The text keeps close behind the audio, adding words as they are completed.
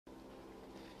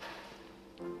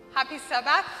Happy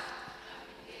Sabbath.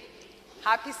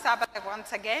 Happy Sabbath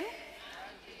once again.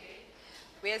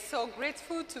 We are so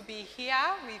grateful to be here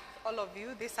with all of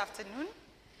you this afternoon.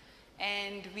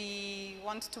 And we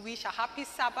want to wish a happy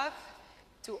Sabbath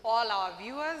to all our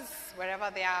viewers,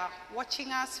 wherever they are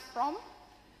watching us from.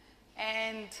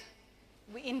 And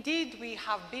indeed, we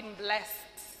have been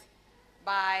blessed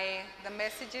by the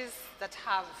messages that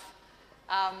have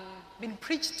been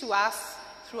preached to us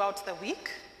throughout the week.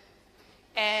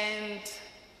 And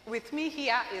with me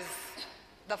here is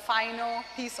the final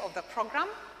piece of the program,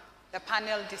 the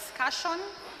panel discussion,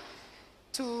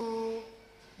 to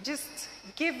just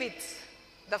give it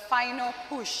the final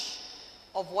push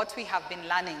of what we have been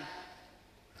learning.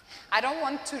 I don't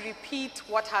want to repeat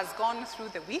what has gone through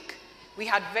the week. We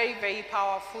had very, very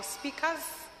powerful speakers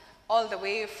all the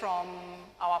way from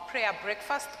our prayer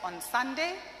breakfast on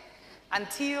Sunday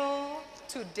until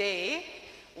today,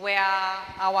 where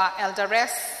our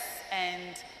elderess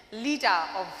and leader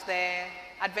of the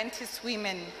Adventist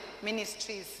Women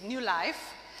Ministries Newlife,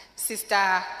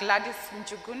 Sister Gladys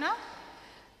Njuguna,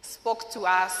 spoke to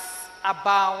us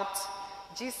about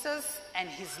Jesus and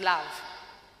his love.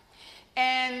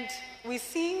 And we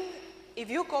see, if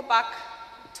you go back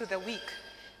to the week,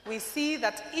 we see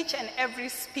that each and every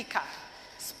speaker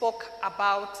spoke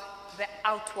about the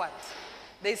outward.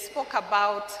 They spoke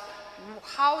about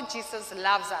how Jesus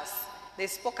loves us. They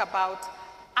spoke about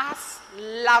us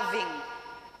loving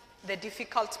the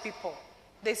difficult people.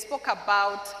 They spoke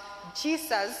about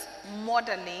Jesus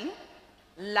modeling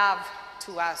love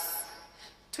to us.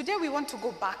 Today we want to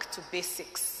go back to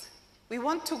basics. We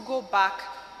want to go back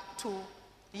to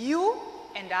you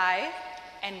and I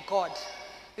and God.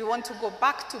 We want to go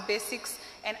back to basics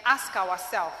and ask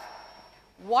ourselves,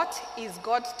 what is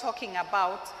God talking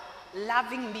about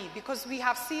loving me? Because we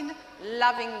have seen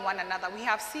loving one another. We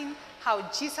have seen how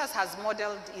Jesus has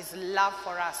modeled his love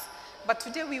for us. But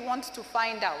today we want to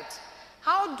find out,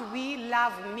 how do we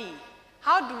love me?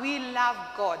 How do we love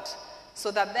God?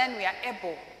 So that then we are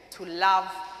able to love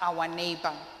our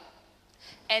neighbor.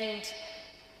 And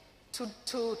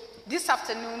to this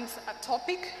afternoon's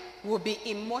topic will be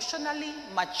emotionally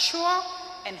mature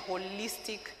and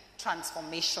holistic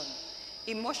transformation.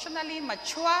 Emotionally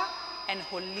mature and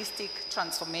holistic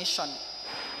transformation.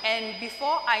 And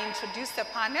before I introduce the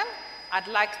panel, I'd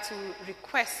like to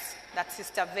request that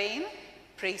Sister Vane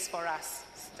prays for us.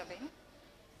 Sister Vane.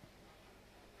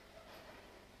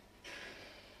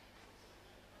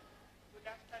 Good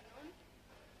afternoon.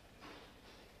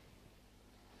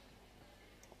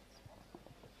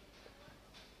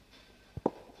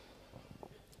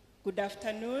 Good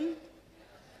afternoon.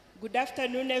 Good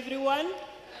afternoon, everyone.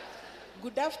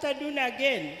 Good afternoon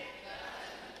again.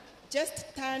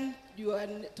 Just turn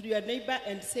to your neighbor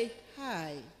and say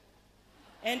hi.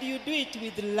 And you do it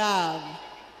with love.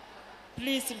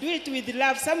 Please do it with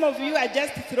love. Some of you are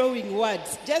just throwing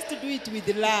words. Just do it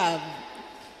with love.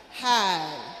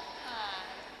 Hi.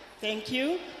 Thank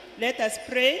you. Let us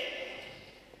pray.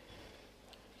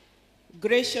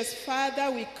 Gracious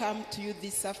Father, we come to you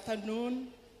this afternoon,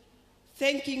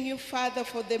 thanking you, Father,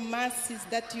 for the mercies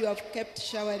that you have kept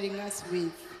showering us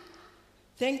with.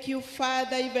 Thank you,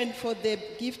 Father, even for the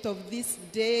gift of this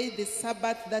day, the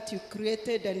Sabbath that you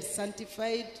created and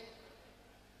sanctified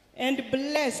and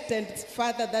blessed. And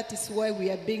Father, that is why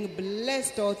we are being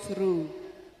blessed all through.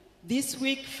 This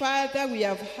week, Father, we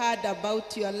have heard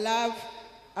about your love,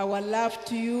 our love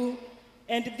to you.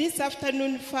 And this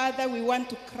afternoon, Father, we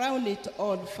want to crown it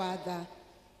all, Father.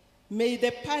 May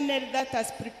the panel that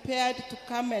has prepared to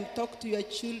come and talk to your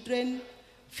children,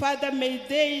 Father, may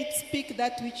they speak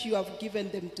that which you have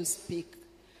given them to speak.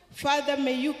 Father,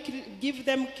 may you give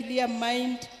them clear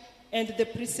mind and the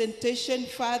presentation,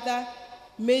 Father.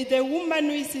 May the woman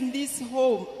who is in this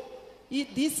home,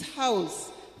 this house,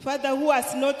 Father, who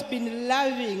has not been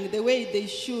loving the way they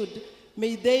should,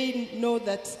 may they know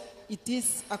that it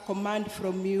is a command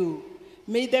from you.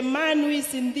 May the man who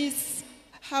is in this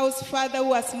house, Father,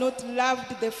 who has not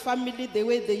loved the family the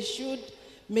way they should,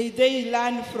 may they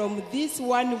learn from this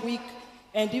 1 week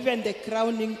and even the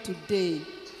crowning today.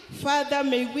 Father,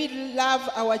 may we love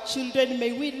our children.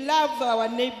 May we love our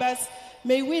neighbors.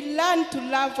 May we learn to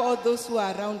love all those who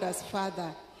are around us,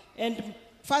 Father. And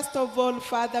first of all,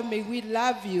 Father, may we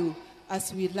love you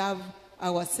as we love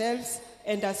ourselves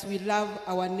and as we love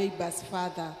our neighbors,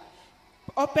 Father.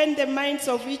 Open the minds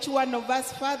of each one of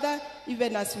us, Father,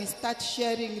 even as we start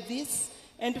sharing this.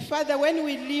 And Father, when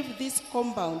we leave this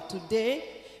compound today,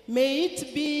 may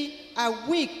it be a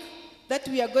week that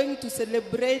we are going to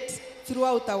celebrate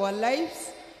throughout our lives.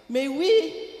 May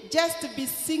we just be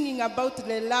singing about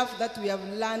the love that we have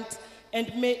learned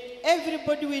And may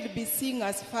everybody will be seeing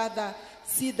us, Father,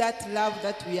 see that love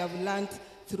that we have learned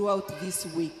throughout this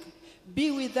week.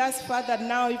 Be with us, Father,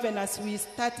 now even as we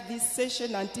start this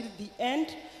session until the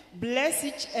end. Bless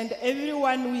each and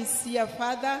everyone who is here,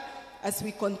 Father, as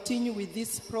we continue with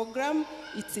this program.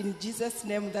 It's in Jesus'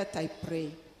 name that I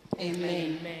pray.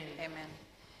 Amen. Amen. Amen.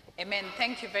 Amen.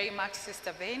 Thank you very much,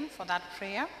 Sister Vane, for that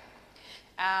prayer.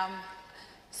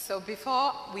 So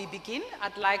before we begin,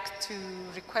 I'd like to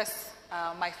request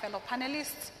my fellow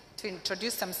panelists to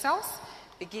introduce themselves,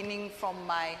 beginning from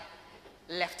my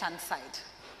left-hand side.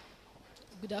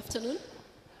 Good afternoon.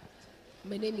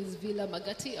 My name is Vila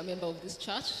Magati, a member of this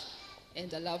church,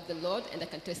 and I love the Lord, and I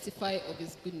can testify of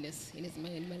His goodness in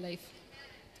my life.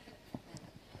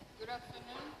 Good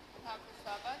afternoon, happy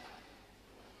Sabbath.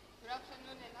 Good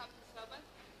afternoon and happy Sabbath.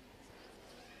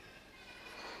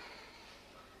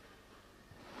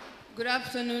 Good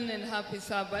afternoon and happy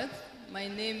Sabbath. My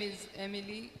name is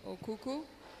Emily Okuku.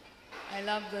 I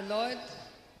love the Lord.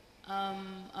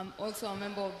 I'm also a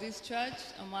member of this church,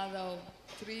 a mother of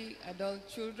 3 adult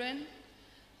children,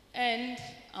 and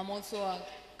I'm also a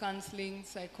counseling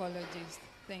psychologist.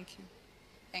 Thank you.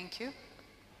 Thank you.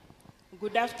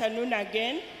 Good afternoon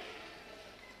again.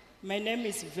 My name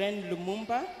is Ven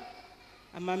Lumumba.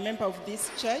 I'm a member of this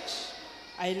church.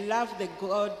 I love the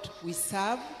God we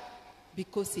serve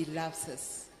because He loves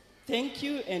us. Thank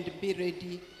you, and be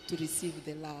ready to receive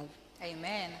the love.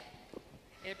 Amen.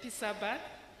 Happy Sabbath.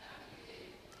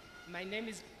 My name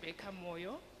is Becca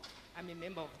Moyo. I'm a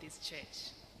member of this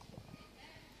church.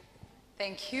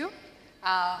 Thank you.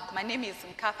 My name is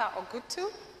Nkatha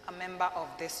Ogutu, a member of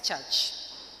this church.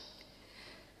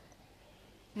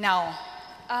 Now,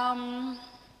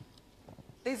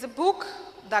 there's a book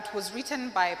that was written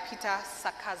by Peter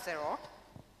Sakazero,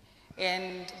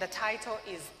 and the title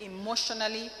is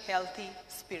Emotionally Healthy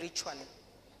Spiritually.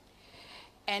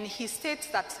 And he states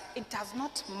that it does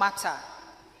not matter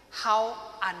how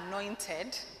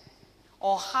anointed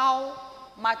or how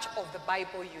much of the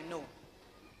Bible you know.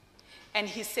 And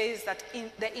he says that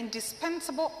the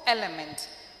indispensable element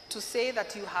to say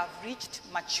that you have reached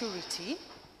maturity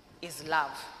is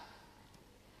love.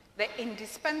 The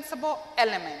indispensable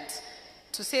element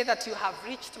to say that you have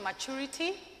reached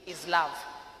maturity is love.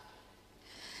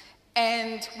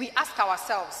 And we ask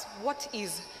ourselves, what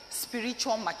is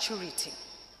spiritual maturity?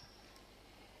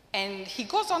 And he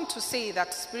goes on to say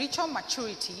that spiritual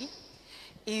maturity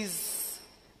is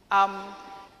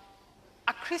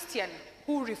a Christian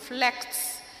who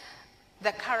reflects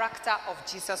the character of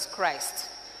Jesus Christ.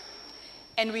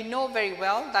 And we know very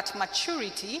well that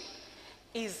maturity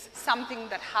is something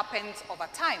that happens over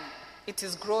time. It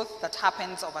is growth that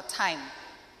happens over time.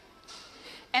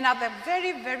 And at the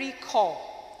very, very core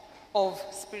of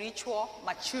spiritual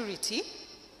maturity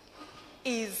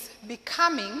is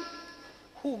becoming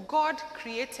who God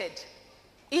created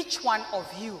each one of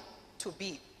you to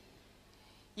be.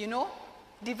 You know,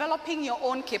 developing your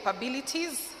own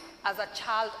capabilities as a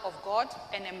child of God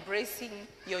and embracing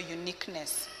your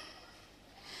uniqueness.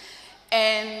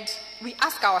 And we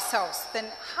ask ourselves, then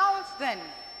how then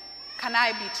can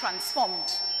I be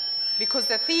transformed? Because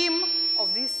the theme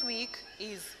of this week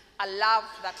is a love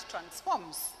that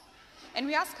transforms. And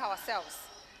we ask ourselves,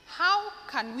 how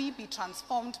can we be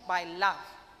transformed by love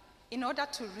in order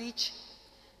to reach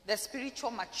the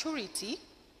spiritual maturity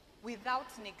without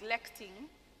neglecting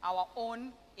our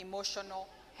own emotional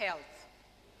health?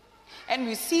 And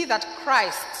we see that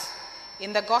Christ,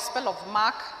 in the Gospel of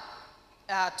Mark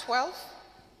 12,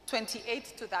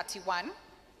 28 to 31,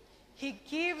 he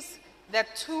gives the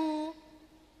 2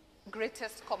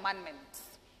 greatest commandments.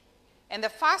 And the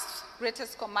first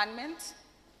greatest commandment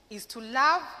is to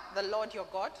love the Lord your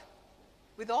God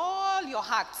with all your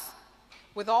heart,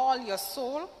 with all your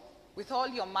soul, with all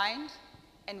your mind,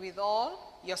 and with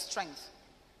all your strength.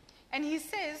 And he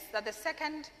says that the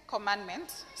second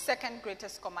commandment, second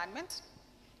greatest commandment,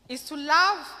 is to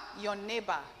love your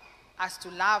neighbor as to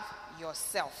love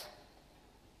yourself.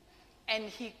 And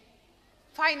he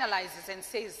finalizes and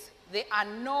says, there are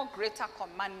no greater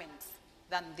commandments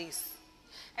than this.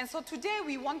 And so today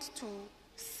we want to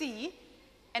see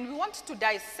and we want to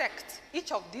dissect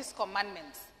each of these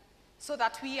commandments so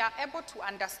that we are able to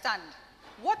understand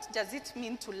what does it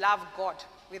mean to love God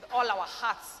with all our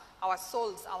hearts, our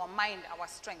souls, our mind, our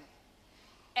strength.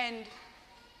 And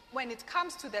when it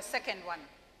comes to the second one,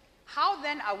 how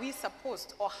then are we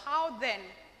supposed, or how then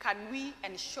can we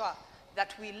ensure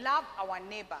that we love our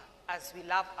neighbor as we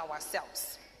love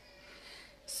ourselves?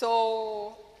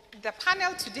 So the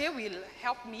panel today will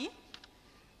help me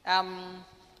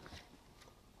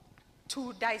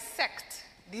to dissect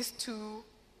these 2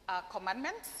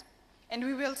 commandments. And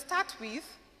we will start with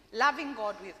loving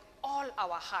God with all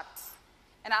our hearts.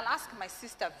 And I'll ask my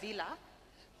sister Villa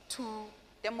to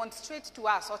demonstrate to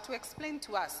us or to explain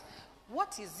to us,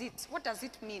 what does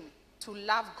it mean to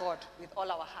love God with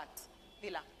all our hearts?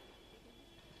 Villa.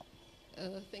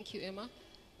 Thank you, Emma.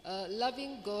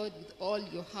 Loving God with all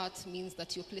your heart means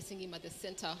that you're placing him at the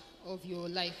center of your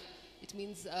life. It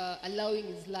means allowing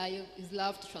his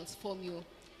love to transform you.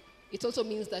 It also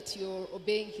means that you're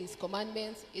obeying his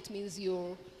commandments. It means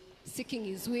you're seeking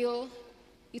his will.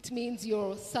 It means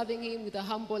you're serving him with a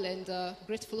humble and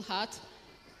grateful heart.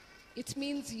 It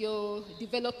means you're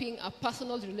developing a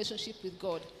personal relationship with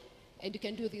God. And you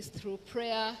can do this through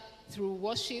prayer, through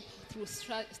worship, through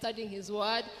studying his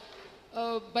word.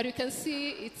 But you can see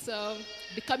it's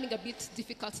becoming a bit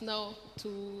difficult now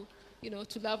to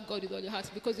love God with all your heart,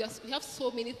 because we have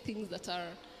so many things that are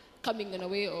coming in the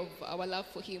way of our love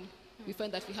for him. We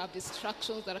find that we have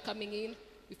distractions that are coming in.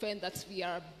 We find that we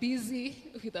are busy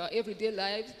with our everyday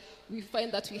lives. We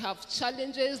find that we have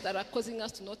challenges that are causing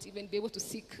us to not even be able to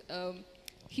seek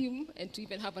him and to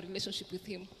even have a relationship with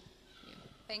him. Yeah.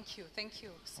 Thank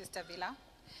you, Sister Villa.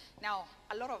 Now,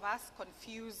 a lot of us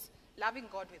confuse loving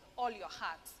God with all your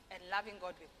heart and loving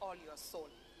God with all your soul.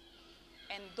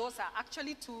 And those are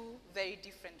actually two very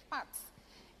different parts.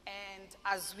 And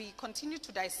as we continue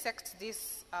to dissect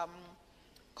this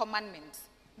commandment,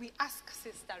 we ask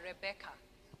Sister Rebecca,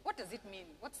 what does it mean?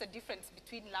 What's the difference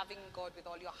between loving God with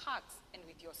all your heart and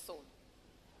with your soul?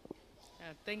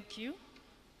 Thank you.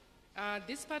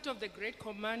 This part of the Great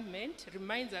Commandment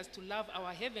reminds us to love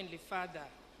our Heavenly Father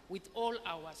with all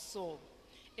our soul.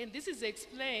 And this is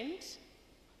explained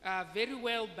very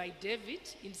well by David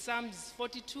in Psalms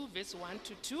 42, verse 1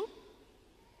 to 2.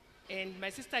 And my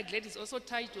sister Gladys also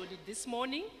titled it this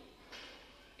morning.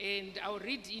 And I'll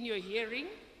read in your hearing.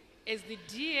 As the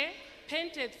deer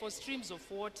panteth for streams of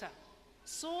water,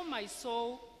 so my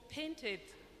soul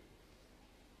panteth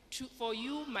for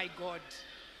you, my God.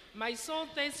 My soul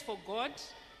thirsts for God,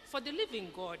 for the living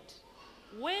God.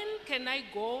 When can I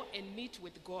go and meet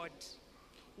with God?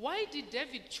 Why did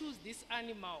David choose this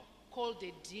animal called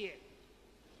a deer?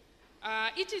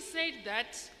 It is said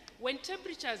that when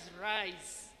temperatures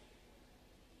rise,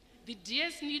 the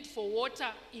deer's need for water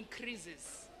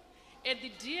increases. And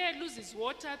the deer loses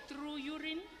water through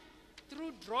urine,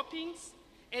 through droppings,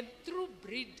 and through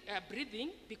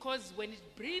breathing, because when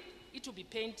it breathes, it will be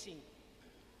panting.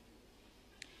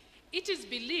 It is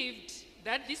believed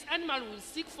that this animal will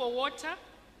seek for water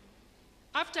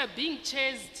after being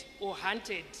chased or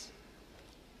hunted.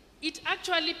 It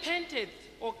actually panteth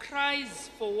or cries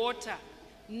for water,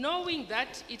 knowing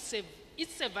that its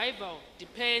survival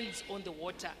depends on the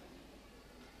water.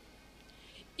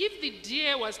 If the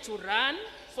deer was to run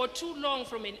for too long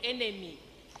from an enemy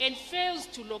and fails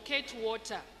to locate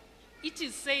water, it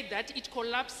is said that it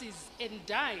collapses and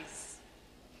dies.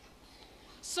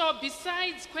 So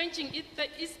besides quenching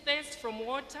its thirst from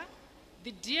water,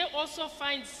 the deer also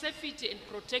finds safety and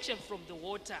protection from the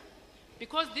water,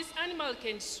 because this animal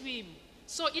can swim,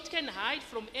 so it can hide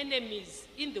from enemies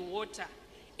in the water.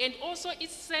 And also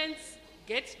its sense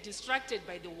gets distracted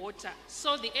by the water,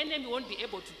 so the enemy won't be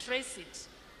able to trace it.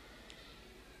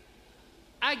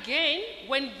 Again,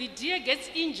 when the deer gets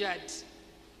injured,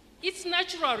 its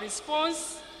natural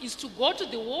response is to go to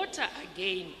the water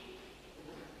again.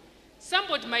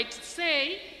 Somebody might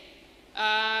say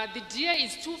the deer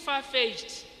is too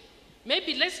far-fetched.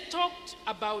 Maybe let's talk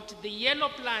about the yellow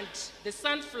plant, the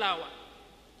sunflower.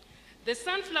 The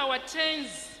sunflower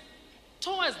turns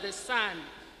towards the sun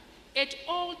at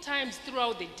all times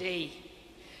throughout the day,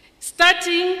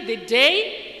 starting the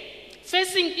day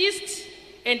facing east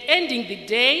and ending the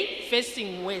day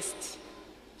facing west.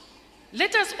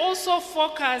 Let us also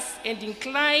focus and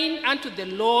incline unto the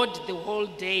Lord the whole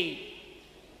day.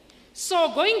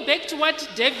 So going back to what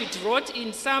David wrote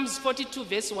in Psalms 42,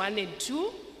 verse 1 and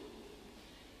 2,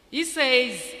 he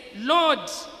says, Lord,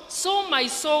 so my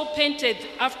soul panteth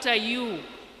after you,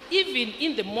 even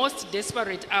in the most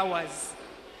desperate hours.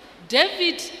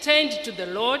 David turned to the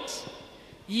Lord,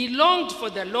 he longed for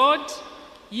the Lord,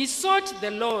 he sought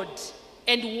the Lord,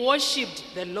 and worshipped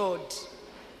the Lord.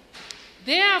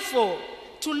 Therefore,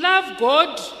 to love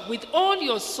God with all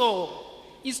your soul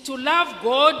is to love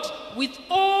God with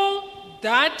all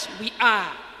that we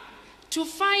are, to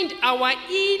find our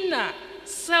inner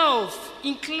self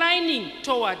inclining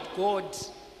toward God,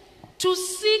 to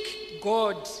seek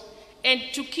God, and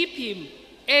to keep him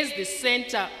as the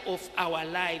center of our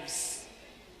lives.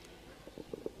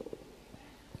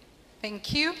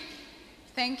 Thank you.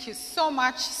 Thank you so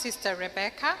much, Sister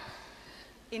Rebecca.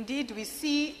 Indeed, we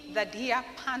see the deer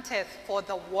panteth for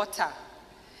the water.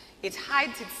 It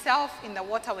hides itself in the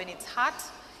water when it's hot.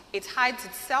 It hides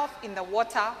itself in the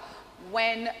water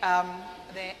when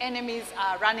the enemies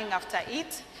are running after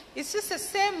it. It's just the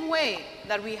same way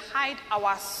that we hide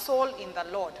our soul in the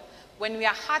Lord. When we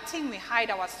are hurting, we hide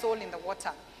our soul in the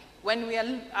water. When we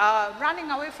are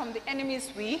running away from the enemies,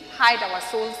 we hide our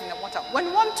souls in the water. When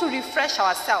we want to refresh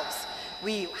ourselves,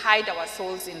 we hide our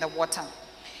souls in the water.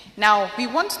 Now, we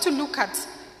want to look at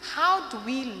how do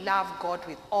we love God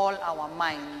with all our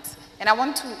minds. And I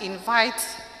want to invite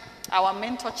our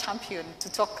mentor champion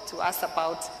to talk to us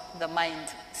about the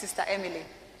mind, Sister Emily.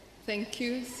 Thank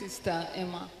you, Sister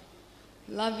Emma.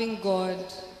 Loving God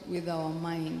with our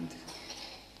mind.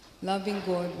 Loving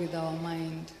God with our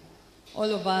mind. All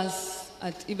of us,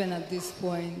 even at this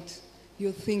point,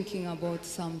 you're thinking about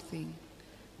something.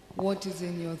 What is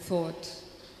in your thought?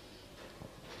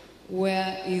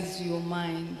 Where is your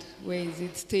mind? Where is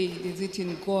it stayed? Is it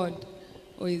in God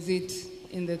or is it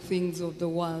in the things of the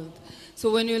world?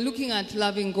 So when you're looking at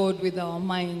loving God with our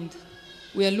mind,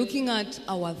 we are looking at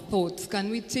our thoughts. Can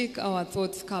we take our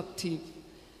thoughts captive?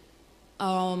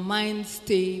 Our mind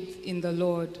stayed in the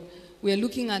Lord. We are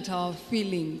looking at our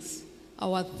feelings,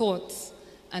 our thoughts,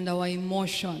 and our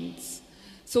emotions.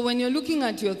 So when you're looking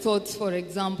at your thoughts, for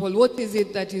example, what is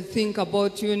it that you think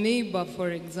about your neighbor,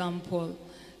 for example,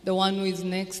 the one who is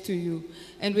next to you?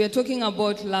 And we are talking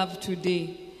about love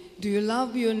today. Do you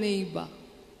love your neighbor?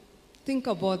 Think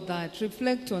about that.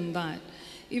 Reflect on that.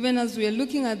 Even as we are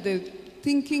looking at the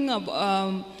thinking of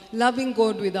loving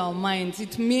God with our minds,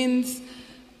 it means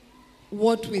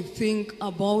what we think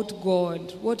about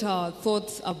God. What are our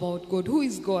thoughts about God? Who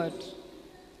is God?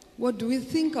 What do we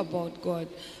think about God?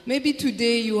 Maybe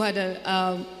today you had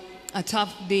a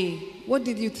tough day. What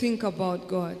did you think about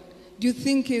God? Do you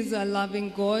think He's a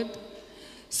loving God?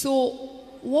 So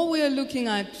what we are looking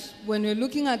at, when we're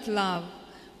looking at love,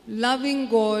 loving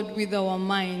God with our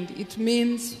mind, it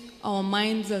means our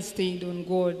minds are stayed on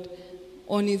God,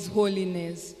 on His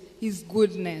holiness, His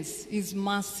goodness, His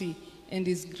mercy, and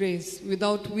His grace,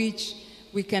 without which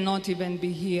we cannot even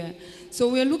be here. So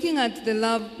we're looking at the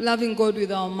loving God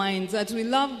with our minds. That we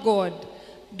love God,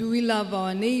 do we love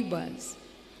our neighbors?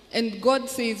 And God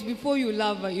says, before you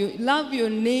love your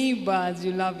neighbor as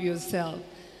you love yourself.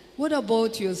 What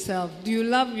about yourself? Do you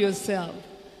love yourself?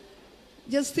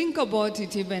 Just think about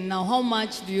it even now. How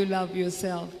much do you love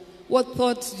yourself? What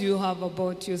thoughts do you have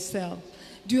about yourself?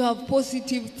 Do you have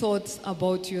positive thoughts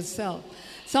about yourself?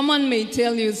 Someone may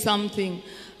tell you something.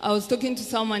 I was talking to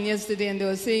someone yesterday and they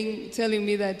were telling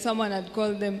me that someone had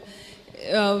called them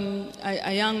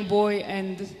a young boy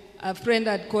and a friend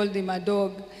had called him a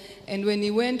dog. And when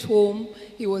he went home,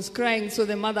 he was crying. So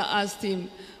the mother asked him,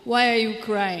 "Why are you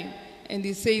crying?" And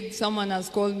he said, "Someone has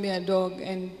called me a dog."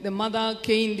 And the mother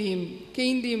caned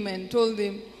him and told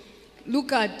him,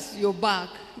 "Look at your back.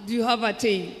 Do you have a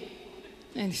tail?"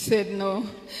 And he said, "No."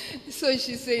 So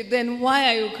she said, "Then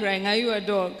why are you crying? Are you a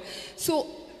dog?" So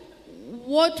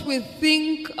what we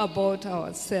think about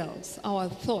ourselves, our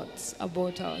thoughts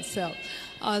about ourselves,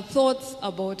 our thoughts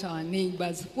about our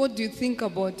neighbors. What do you think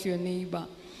about your neighbor?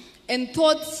 And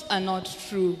thoughts are not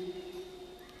true.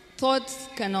 Thoughts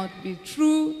cannot be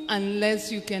true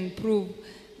unless you can prove.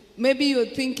 Maybe you're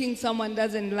thinking someone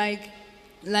doesn't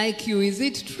like you. Is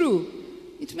it true?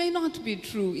 It may not be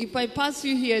true. If I pass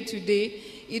you here today,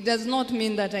 it does not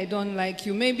mean that I don't like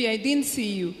you. Maybe I didn't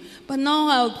see you. But now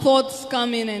our thoughts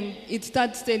come in and it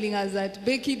starts telling us that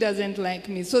Becky doesn't like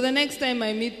me. So the next time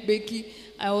I meet Becky,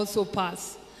 I also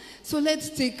pass. So let's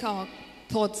take our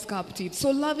thoughts captive. So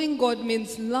loving God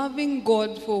means loving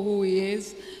God for who He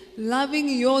is, loving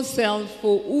yourself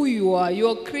for who you are. You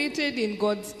are created in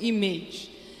God's image.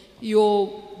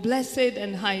 You're blessed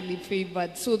and highly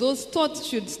favored. So those thoughts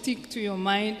should stick to your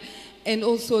mind, and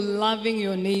also loving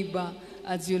your neighbor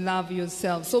as you love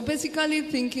yourself. So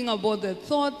basically thinking about the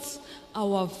thoughts,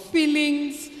 our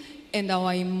feelings, and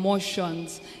our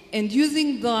emotions, and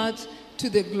using that to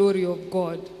the glory of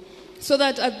God. So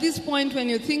that at this point, when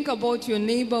you think about your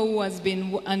neighbor who has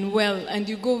been unwell and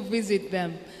you go visit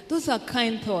them, those are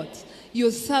kind thoughts.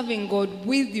 You're serving God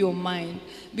with your mind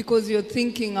because you're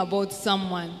thinking about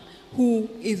someone who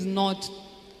is not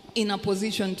in a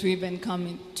position to even come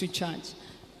into church.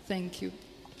 Thank you.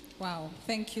 Wow,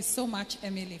 thank you so much,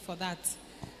 Emily, for that.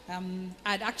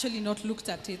 I'd actually not looked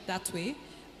at it that way,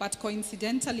 but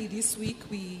coincidentally this week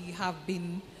we have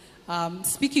been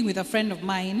speaking with a friend of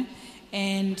mine,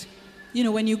 and you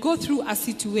know, when you go through a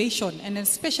situation, and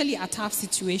especially a tough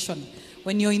situation,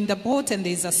 when you're in the boat and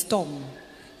there's a storm,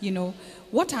 you know,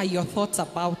 what are your thoughts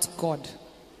about God?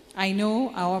 I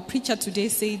know our preacher today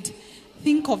said,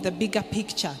 think of the bigger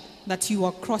picture. that you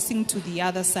are crossing to the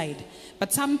other side.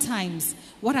 But sometimes,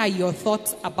 what are your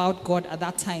thoughts about God at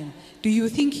that time? Do you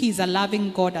think he's a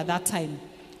loving God at that time?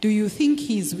 Do you think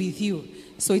he's with you?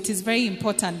 So it is very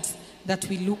important that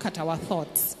we look at our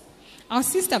thoughts. Our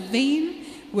sister Vane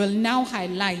will now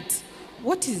highlight,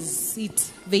 what is it,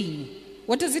 Vane?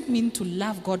 What does it mean to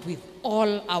love God with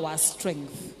all our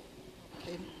strength?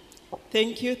 Okay.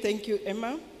 Thank you,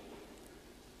 Emma.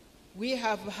 We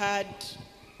have had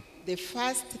the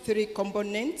first three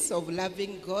components of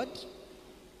loving God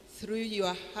through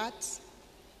your heart,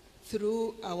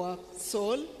 through our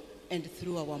soul, and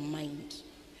through our mind.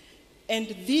 And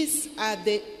these are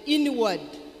the inward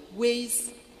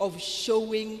ways of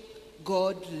showing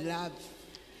God love.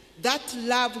 That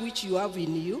love which you have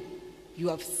in you, you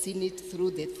have seen it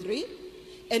through the three.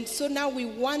 And so now we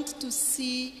want to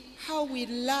see how we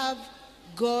love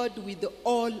God with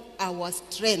all our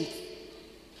strength.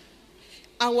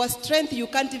 Our strength, you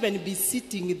can't even be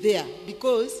sitting there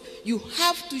because you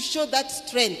have to show that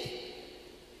strength.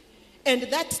 And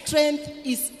that strength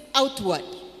is outward.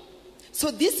 So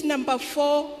this number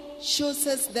 4 shows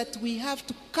us that we have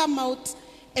to come out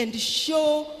and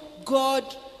show God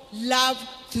love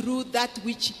through that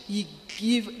which he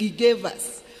gave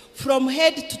us. From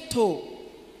head to toe,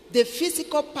 the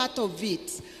physical part of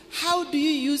it. How do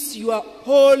you use your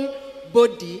whole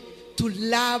body to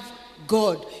love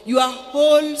God? Your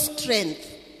whole strength.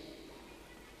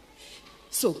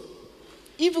 So,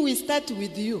 if we start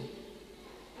with you,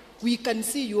 we can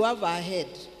see you have a head.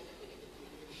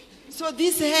 So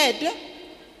this head,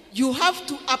 you have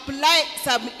to apply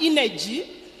some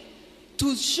energy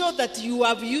to show that you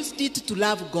have used it to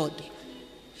love God.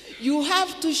 You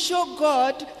have to show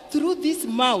God through this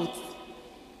mouth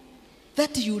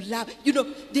that you love. You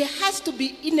know, there has to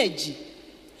be energy.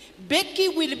 Becky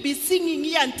will be singing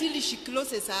here until she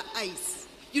closes her eyes.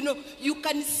 You know, you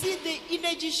can see the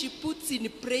energy she puts in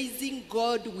praising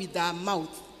God with her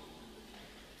mouth.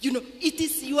 You know, it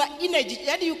is your energy.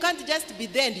 And you can't just be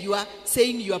there and you are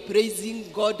saying you are praising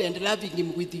God and loving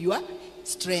him with your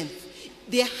strength.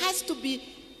 There has to be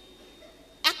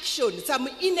action, some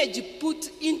energy put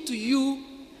into you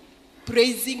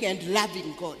praising and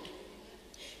loving God.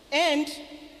 And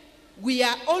we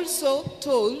are also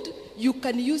told you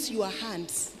can use your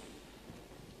hands.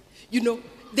 You know,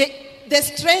 the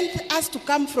strength has to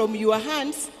come from your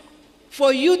hands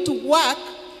for you to work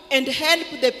and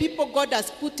help the people God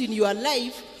has put in your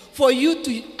life, for you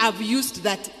to have used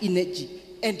that energy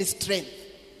and strength.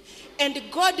 And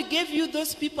God gave you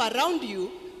those people around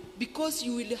you because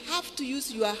you will have to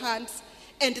use your hands,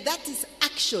 and that is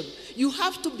action. You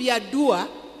have to be a doer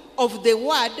of the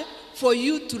word for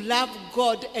you to love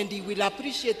God, and he will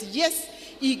appreciate. Yes,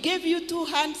 he gave you 2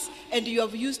 hands, and you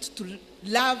have used to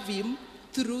love him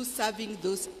through serving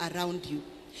those around you.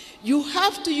 You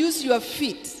have to use your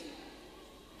feet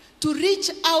to reach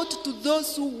out to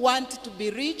those who want to be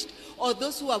reached or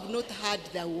those who have not heard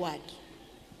the word.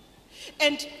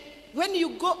 And when you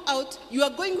go out, you are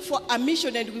going for a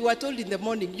mission, and we were told in the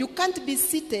morning, you can't be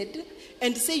seated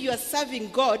and say you are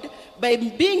serving God by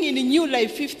being in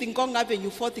Newlife 5th Ngong Avenue,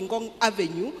 4th Ngong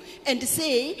Avenue, and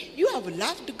say you have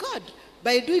loved God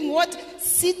by doing what?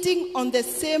 Sitting on the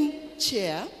same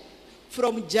chair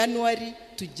from January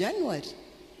to January.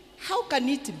 How can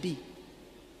it be?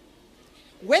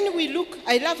 When we look,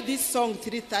 I love this song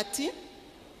 330.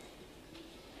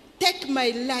 Take my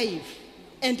life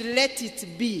and let it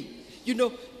be. You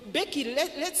know, Becky,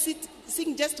 let's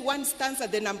sing just one stanza,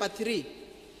 the number 3.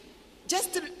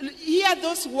 Just hear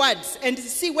those words and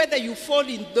see whether you fall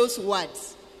in those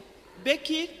words.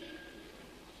 Becky?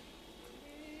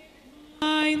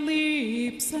 My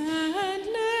lips and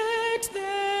let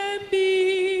them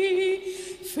be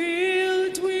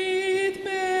filled with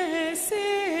messages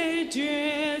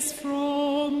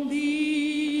from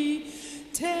thee.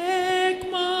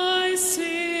 Take my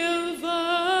silver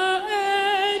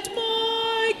and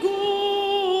my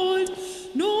gold,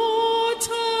 not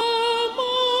am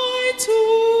I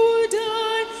to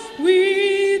die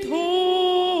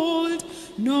withhold,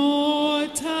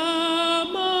 not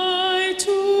am I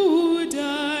to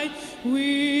die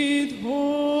withhold.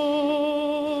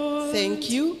 Thank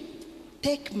you.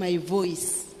 Take my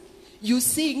voice. You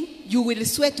sing, you will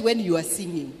sweat when you are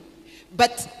singing.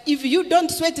 But if you don't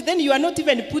sweat, then you are not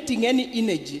even putting any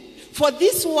energy. For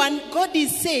this one, God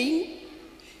is saying,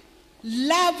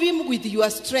 love him with your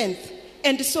strength.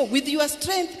 And so with your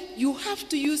strength, you have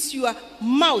to use your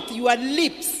mouth, your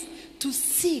lips to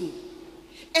sing.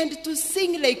 And to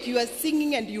sing like you are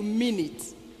singing and you mean it.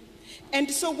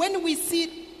 And so when we see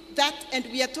that, and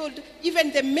we are told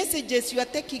even the messages you are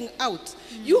taking out,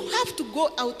 you have to go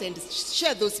out and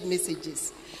share those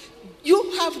messages.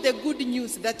 You have the good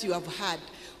news that you have heard.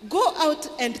 Go out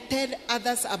and tell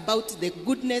others about the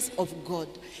goodness of God.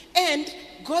 And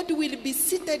God will be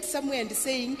seated somewhere and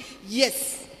saying,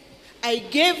 yes, I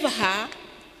gave her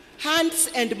hands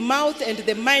and mouth and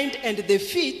the mind and the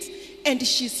feet, and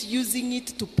she's using it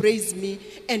to praise me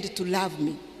and to love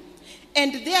me.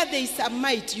 And there is a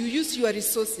might. You use your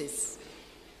resources.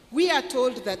 We are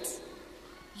told that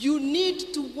you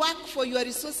need to work for your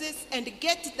resources and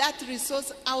get that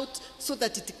resource out so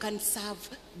that it can serve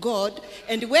God.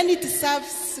 And when it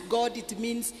serves God, it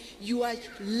means you are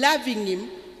loving Him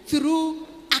through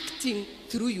acting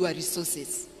through your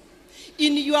resources.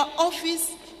 In your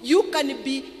office, you can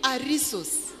be a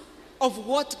resource of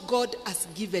what God has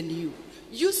given you.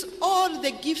 Use all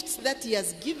the gifts that He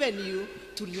has given you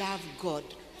to love God.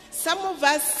 Some of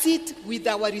us sit with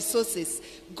our resources.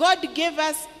 God gave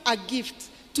us a gift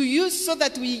to use so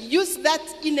that we use that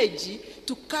energy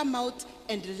to come out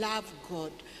and love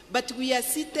God. But we are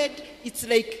seated, it's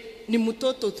like ni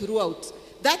mutoto throughout.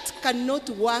 That cannot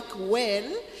work well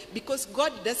because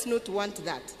God does not want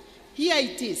that. Here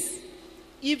it is.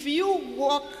 If you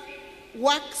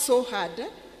work so hard,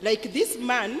 like this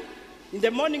man, in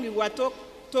the morning we were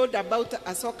told about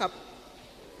a soccer,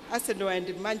 Arsenal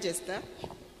and Manchester.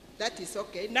 That is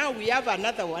okay. Now we have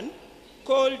another one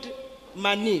called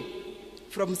Mani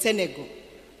from Senegal.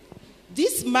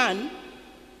 This man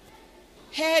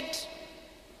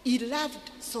he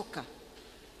loved soccer.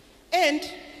 And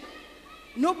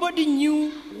nobody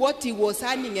knew what he was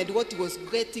earning and what he was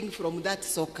getting from that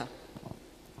soccer.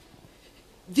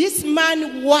 This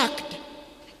man worked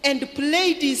and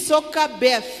played his soccer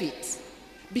bare feet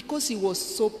because he was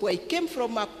so poor. He came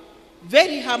from a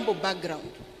very humble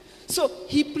background. So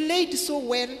he played so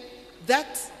well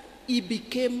that he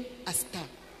became a star.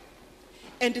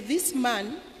 And this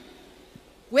man,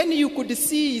 when you could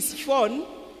see his phone,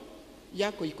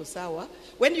 yako iko sawa,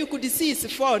 when you could see his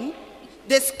phone,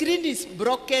 the screen is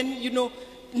broken,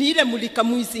 ni ile mulika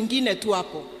mwizi ingine tu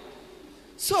hapo.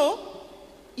 So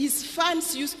his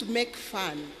fans used to make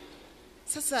fun.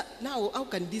 Sasa, now how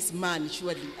can this man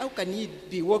surely, how can he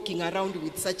be walking around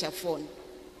with such a phone?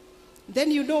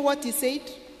 Then you know what he said?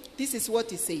 This is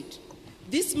what he said.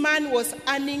 This man was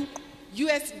earning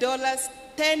US dollars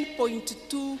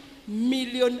 10.2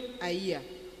 million a year.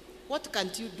 What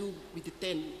can't you do with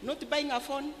 10? Not buying a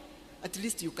phone? At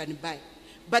least you can buy.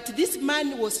 But this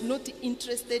man was not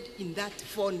interested in that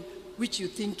phone which you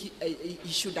think he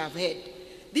should have had.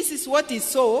 This is what he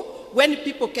saw when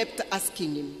people kept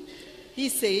asking him. He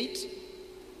said,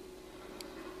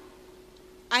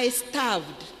 I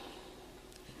starved.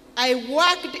 I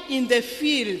worked in the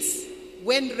fields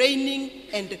when raining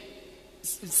and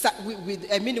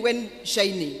when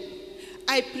shining.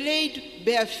 I played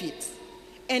bare feet.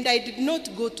 And I did not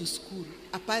go to school.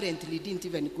 Apparently, didn't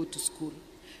even go to school.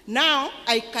 Now,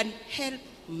 I can help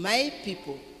my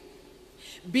people.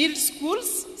 Build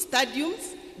schools,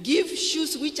 stadiums, give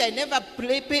shoes which I never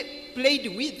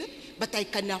played with, but I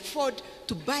can afford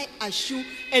to buy a shoe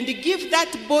and give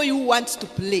that boy who wants to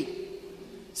play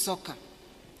soccer.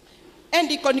 And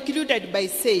he concluded by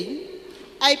saying,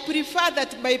 I prefer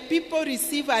that my people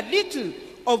receive a little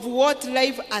of what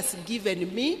life has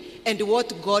given me and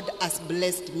what God has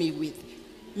blessed me with.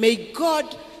 May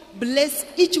God bless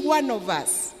each one of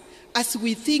us as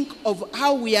we think of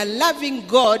how we are loving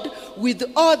God with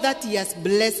all that He has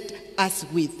blessed us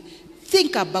with.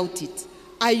 Think about it.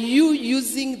 Are you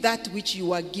using that which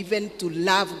you are given to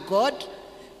love God?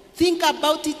 Think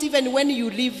about it even when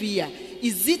you live here.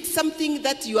 Is it something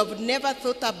that you have never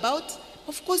thought about?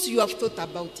 Of course you have thought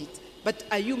about it. But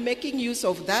are you making use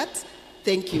of that?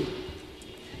 Thank you.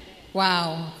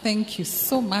 Wow, thank you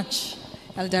so much,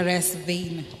 Elderess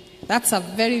Vane. That's a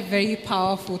very, very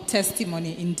powerful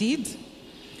testimony indeed.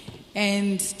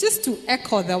 And just to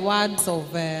echo the words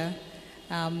of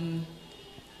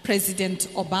President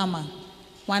Obama,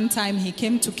 one time he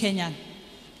came to Kenya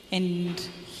and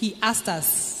he asked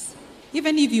us,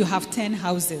 even if you have 10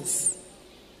 houses,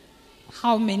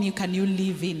 how many can you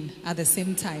live in at the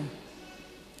same time?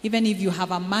 Even if you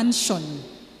have a mansion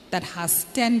that has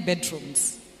 10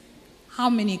 bedrooms, how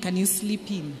many can you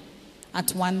sleep in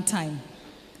at one time?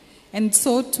 And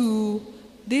so to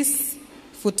this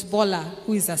footballer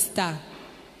who is a star,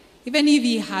 even if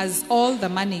he has all the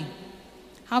money,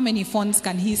 how many phones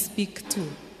can he speak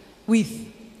with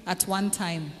at one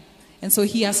time? And so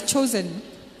he has chosen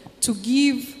to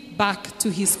give back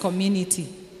to his community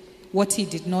what he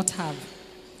did not have.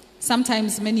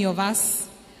 Sometimes many of us,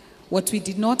 what we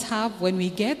did not have, when we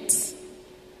get,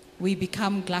 we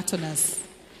become gluttonous.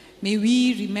 May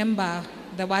we remember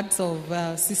the words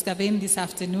of Sister Vane this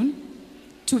afternoon,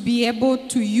 to be able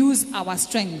to use our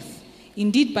strength.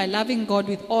 Indeed, by loving God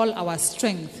with all our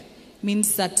strength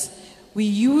means that we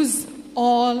use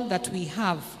all that we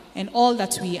have and all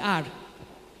that we are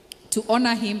to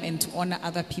honor Him and to honor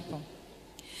other people.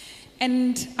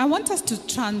 And I want us to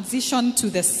transition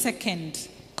to the second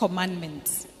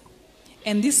commandment.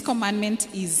 And this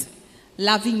commandment is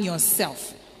loving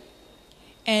yourself.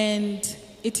 And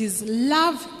it is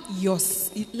love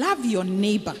your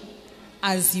neighbor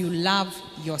as you love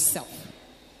yourself.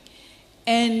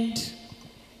 And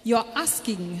you're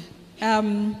asking,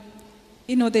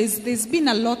 there's been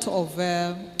a lot of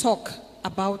talk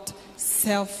about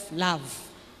self-love.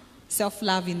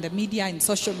 Self-love in the media, in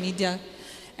social media.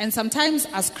 And sometimes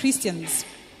as Christians,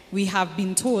 we have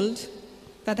been told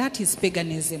that that is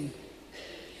paganism.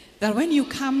 That when you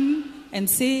come and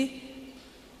say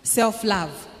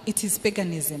self-love, it is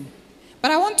paganism.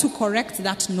 But I want to correct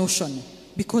that notion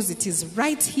because it is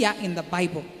right here in the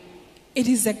Bible.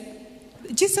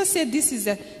 Jesus said this is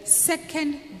the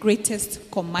second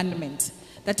greatest commandment,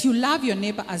 that you love your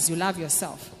neighbor as you love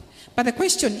yourself. But the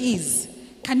question is,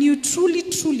 can you truly,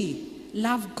 truly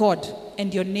love God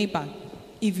and your neighbor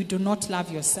if you do not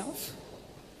love yourself?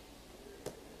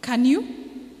 Can you?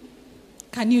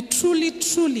 Can you truly,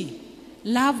 truly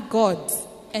love God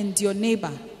and your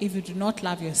neighbor if you do not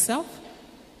love yourself?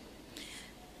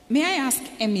 May I ask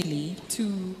Emily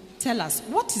to tell us,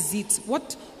 what is it?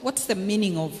 What's the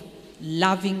meaning of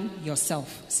loving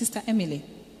yourself? Sister Emily.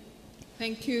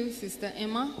 Thank you, Sister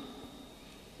Emma.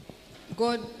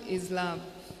 God is love.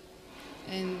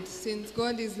 And since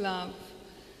God is love,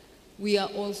 we are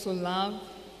also love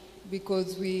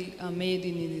because we are made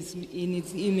in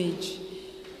His image.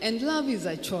 And love is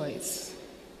a choice.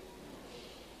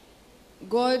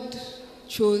 God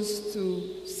chose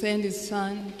to send His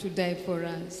Son to die for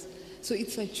us. So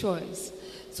it's a choice.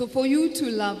 So for you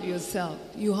to love yourself,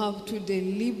 you have to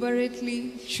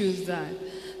deliberately choose that.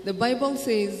 The Bible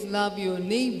says, love your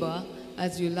neighbor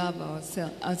as you love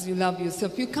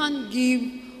yourself. You can't give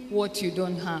what you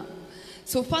don't have.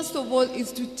 So first of all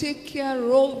is to take care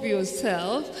of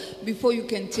yourself before you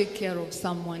can take care of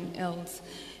someone else.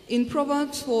 In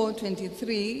Proverbs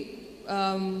 4:23,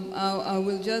 I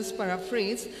will just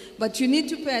paraphrase, but you need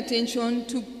to pay attention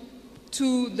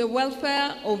to the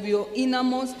welfare of your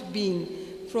innermost being.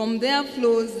 From there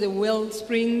flows the well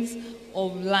springs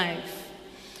of life.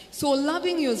 So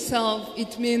loving yourself,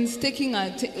 it means paying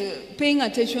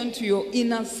attention to your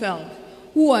inner self.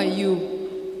 Who are you?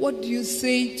 What do you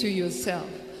say to yourself?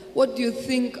 What do you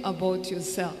think about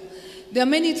yourself? There are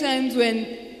many times when,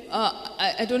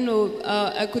 I don't know,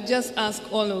 I could just ask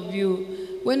all of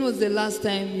you, when was the last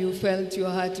time you felt your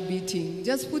heart beating?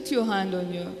 Just put your hand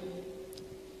on your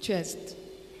chest.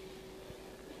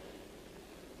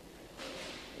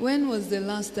 When was the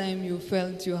last time you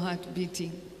felt your heart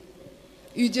beating?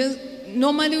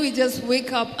 Normally we just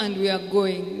wake up and we are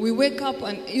going. We wake up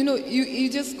and, you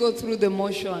just go through the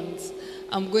motions.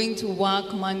 I'm going to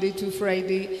work Monday to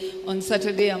Friday. On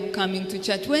Saturday I'm coming to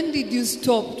church. When did you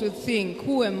stop to think,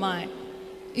 who am I?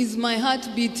 Is my heart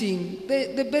beating?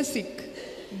 The basic,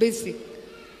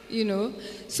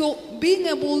 So being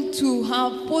able to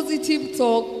have positive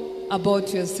talk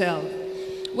about yourself.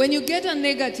 When you get a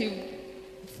negative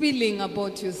feeling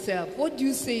about yourself, what do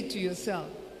you say to yourself?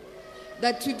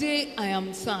 That today I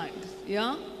am sad,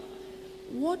 yeah?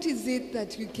 What is it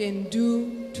that you can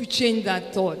do to change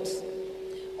that thought?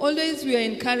 Always we are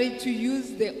encouraged to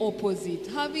use the opposite,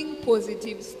 having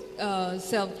positive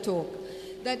self-talk.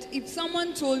 That if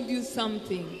someone told you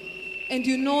something and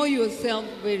you know yourself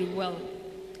very well,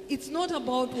 it's not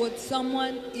about what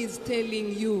someone is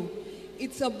telling you.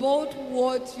 It's about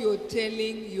what you're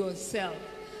telling yourself.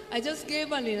 I just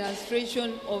gave an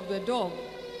illustration of a dog.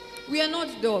 We are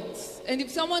not dogs. And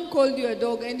if someone called you a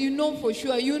dog and you know for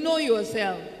sure, you know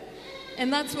yourself.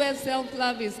 And that's where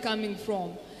self-love is coming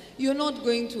from. You're not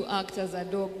going to act as a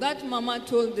dog. That mama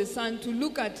told the son to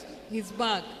look at his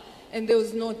back and there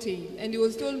was no tail. And he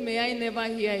was told, may I never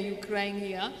hear you crying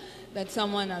here that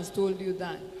someone has told you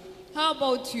that. How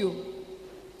about you?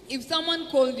 If someone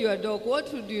called you a dog,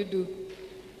 what would you do?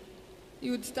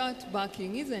 You would start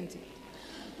barking, isn't it?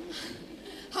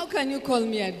 How can you call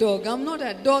me a dog? I'm not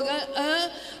a dog.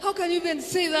 How can you even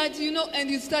say that, and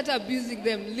you start abusing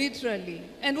them, literally.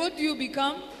 And what do you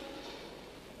become?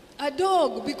 A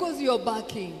dog, because you're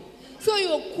barking. So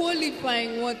you're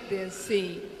qualifying what they're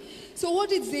saying. So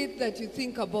what is it that you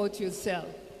think about yourself?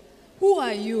 Who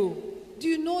are you? Do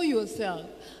you know yourself?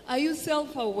 Are you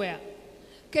self-aware?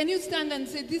 Can you stand and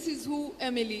say, this is who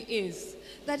Emily is?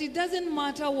 That it doesn't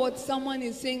matter what someone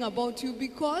is saying about you,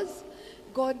 because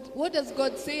God, what does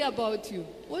God say about you?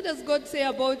 What does God say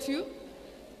about you?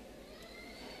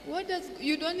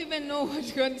 You don't even know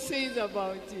what God says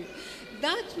about you.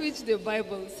 That which the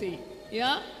Bible says,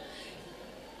 yeah?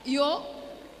 You're,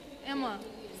 Emma?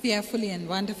 Fearfully and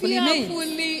wonderfully made.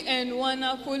 Fearfully and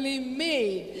wonderfully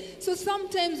made. So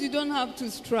sometimes you don't have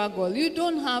to struggle. You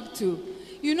don't have to.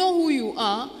 You know who you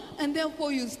are, and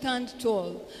therefore you stand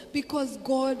tall. Because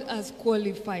God has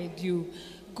qualified you.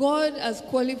 God has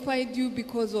qualified you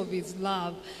because of his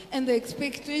love. And the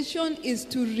expectation is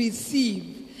to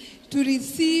receive. To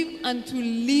receive and to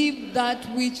live that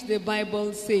which the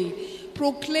Bible says.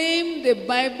 Proclaim the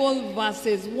Bible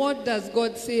verses. What does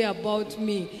God say about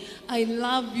me? I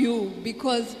love you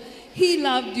because he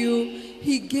loved you.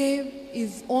 He gave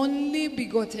his only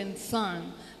begotten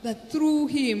Son, that through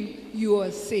him you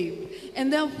are saved.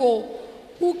 And therefore,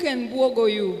 who can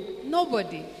bogo you?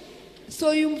 Nobody.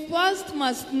 So you first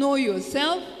must know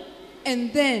yourself,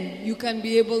 and then you can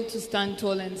be able to stand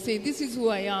tall and say, this is who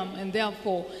I am, and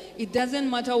therefore it doesn't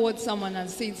matter what someone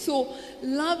has said. So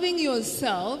loving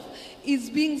yourself is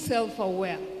being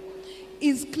self-aware,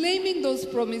 is claiming those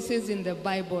promises in the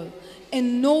Bible,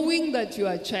 and knowing that you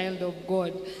are a child of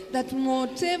God, that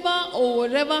whatever or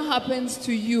whatever happens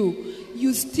to you,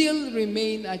 you still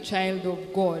remain a child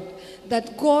of God,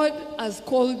 that God has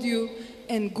called you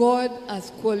and God has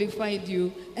qualified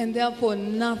you, and therefore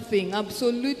nothing,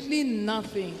 absolutely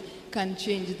nothing can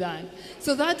change that.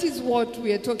 So that is what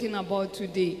we are talking about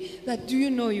today, that do you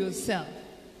know yourself?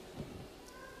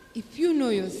 If you know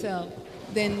yourself,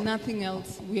 then nothing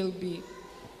else will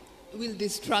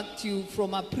distract you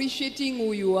from appreciating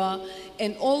who you are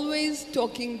and always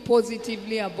talking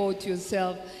positively about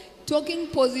yourself. Talking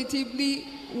positively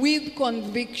with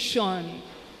conviction.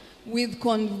 With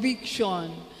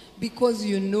conviction. Because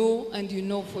you know, and you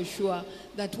know for sure,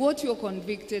 that what you're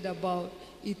convicted about,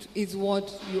 it is what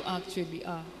you actually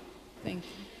are. Thank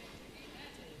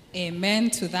you. Amen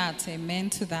to that. Amen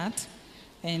to that.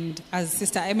 And as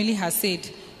Sister Emily has said,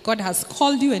 God has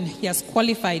called you and he has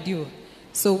qualified you.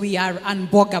 So we are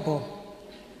unbogable.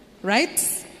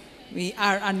 Right? We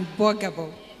are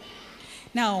unbogable.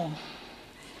 Now,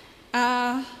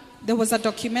 there was a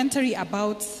documentary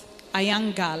about a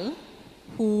young girl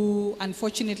who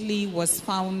unfortunately was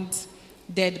found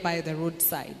dead by the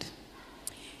roadside.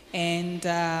 And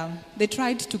they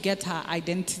tried to get her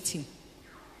identity.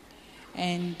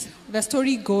 And the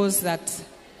story goes that,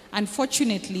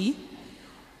 unfortunately,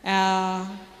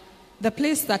 the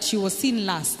place that she was seen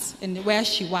last and where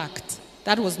she worked,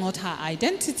 that was not her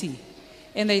identity.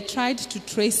 And they tried to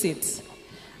trace it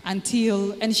and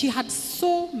she had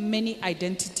so many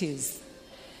identities.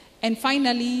 And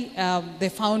finally, they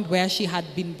found where she had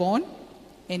been born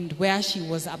and where she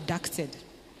was abducted.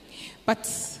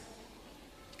 But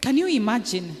can you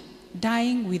imagine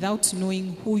dying without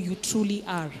knowing who you truly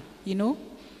are, you know?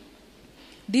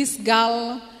 This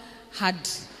girl had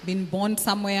been born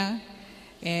somewhere,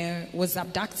 was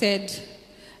abducted,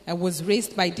 was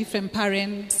raised by different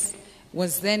parents,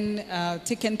 was then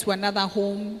taken to another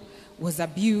home, was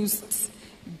abused,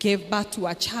 gave birth to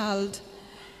a child,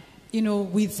 you know,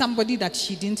 with somebody that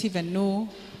she didn't even know.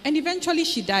 And eventually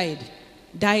she died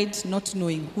not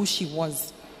knowing who she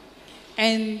was.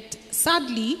 And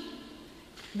sadly,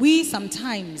 we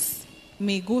sometimes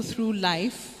may go through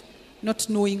life not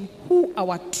knowing who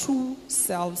our true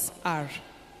selves are.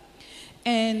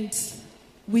 And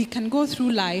we can go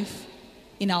through life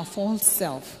in our false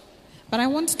self. But I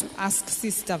want to ask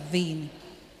Sister Vane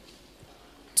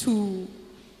to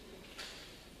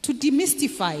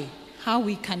demystify how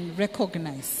we can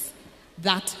recognize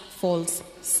that false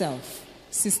self.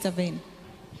 Sister Vane.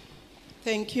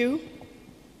 Thank you.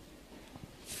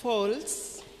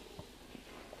 False.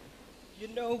 You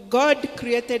know, God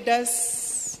created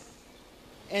us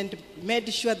and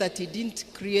made sure that he didn't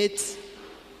create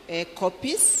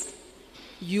copies.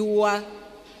 You were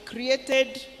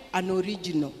created an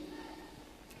original.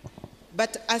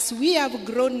 But as we have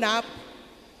grown up,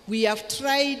 we have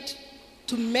tried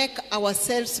to make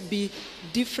ourselves be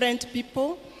different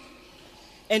people.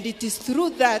 And it is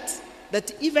through that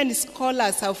even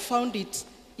scholars have found it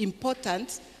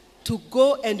important to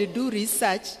go and do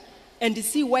research and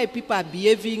see why people are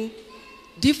behaving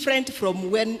different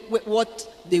from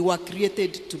what they were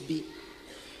created to be.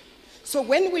 So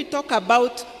when we talk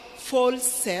about false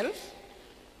self,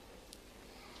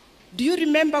 do you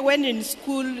remember when in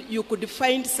school you could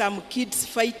find some kids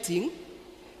fighting?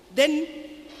 Then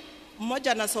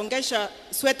mmoja anasongesha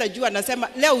sweta juu anasema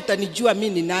leo utanijua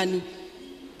mimi ni nani.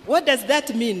 What does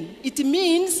that mean? It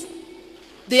means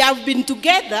they have been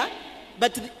together,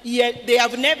 but they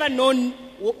have never known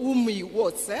whom he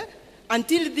was.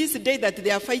 Until this day that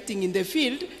they are fighting in the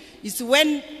field is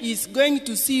when he's going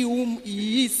to see whom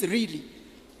he is really.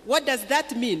 What does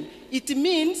that mean? It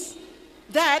means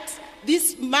that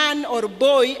this man or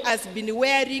boy has been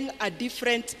wearing a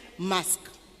different mask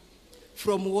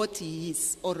from what he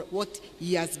is or what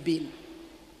he has been.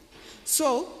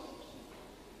 So,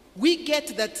 we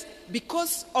get that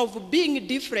because of being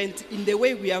different in the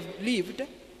way we have lived,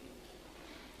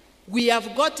 we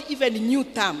have got even new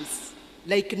terms.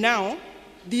 Like now,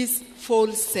 this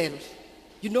false self.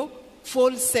 You know,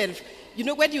 false self. You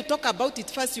know, when you talk about it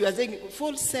first, you are saying,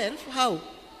 false self, how?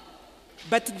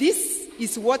 But this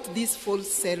is what this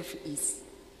false self is.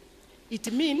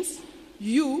 It means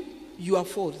you are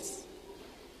false.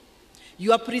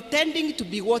 You are pretending to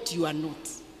be what you are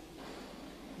not.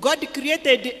 God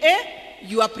created A,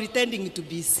 you are pretending to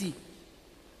be C.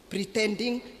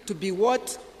 Pretending to be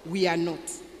what we are not.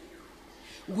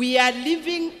 We are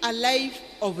living a life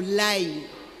of lying.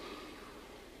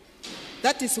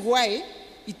 That is why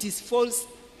it is false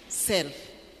self.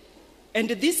 And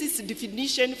this is the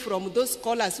definition from those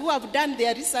scholars who have done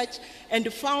their research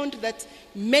and found that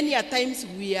many a times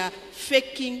we are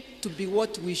faking to be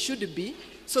what we should be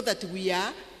so that we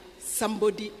are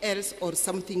somebody else or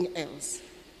something else.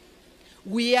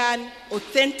 We are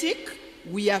authentic,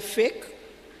 we are fake.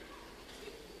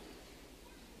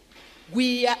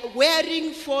 We are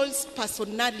wearing false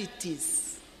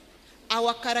personalities.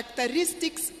 Our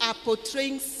characteristics are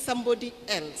portraying somebody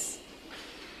else.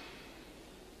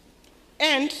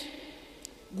 And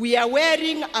we are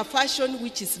wearing a fashion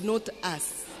which is not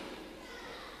us.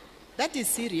 That is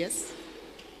serious.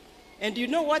 And you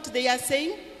know what they are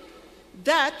saying?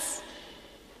 That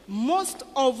most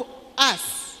of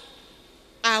us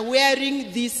are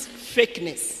wearing this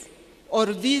fakeness or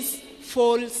this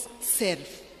false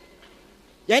self.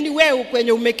 Yaani wewe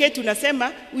kwenye umeketi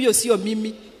unasema huyo sio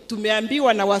mimi.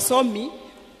 Tumeambiwa na wasomi,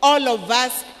 all of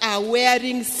us are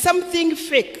wearing something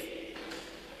fake,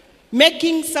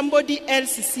 making somebody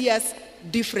else see us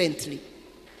differently.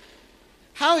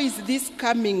 How is this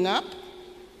coming up?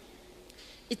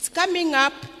 It's coming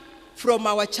up from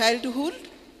our childhood.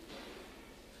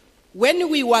 When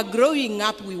we were growing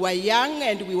up, we were young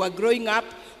and we were growing up,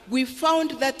 we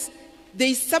found that there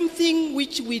is something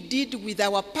which we did with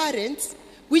our parents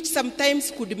which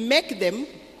sometimes could make them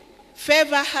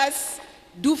favor us,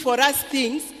 do for us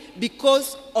things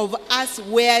because of us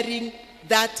wearing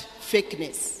that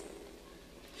fakeness.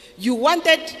 You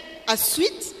wanted a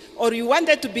sweet or you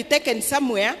wanted to be taken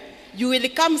somewhere, you will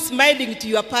come smiling to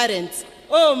your parents.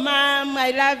 Oh, Mom,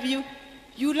 I love you.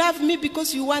 You love me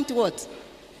because you want what?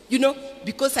 You know,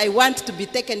 because I want to be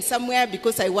taken somewhere,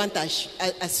 because I want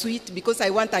a sweet, because I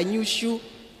want a new shoe.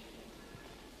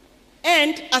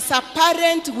 And as a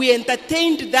parent, we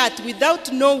entertained that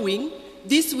without knowing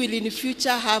this will in the future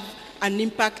have an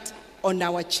impact on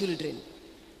our children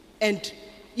and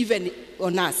even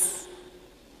on us.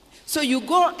 So you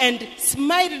go and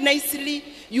smile nicely,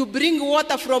 you bring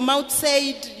water from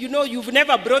outside, you know, you've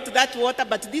never brought that water,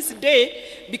 but this day,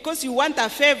 because you want a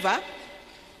favor,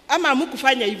 ama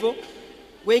hamukufanya hivyo,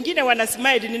 wengine wana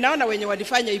smile, ninaona wenye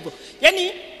walifanya hivyo.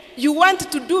 Yani, you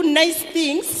want to do nice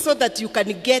things so that you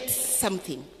can get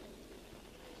something.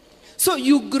 So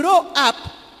you grow up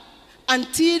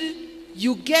until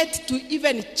you get to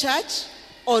even church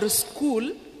or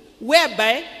school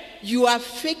whereby you are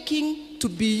faking to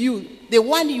be you, the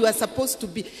one you are supposed to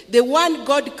be, the one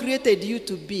God created you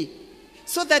to be,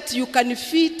 so that you can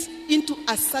fit into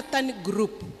a certain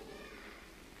group.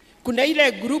 Kuna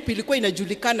ile group ilikuwa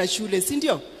inajulikana shule, si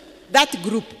ndio? That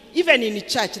group, even in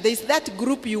church, there is that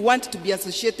group you want to be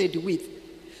associated with.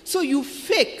 So you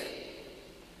fake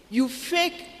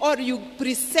or you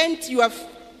present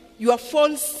your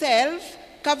false self,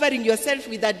 covering yourself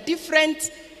with a different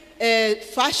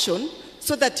fashion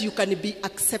so that you can be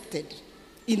accepted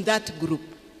in that group.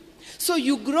 So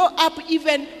you grow up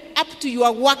even up to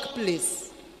your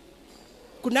workplace.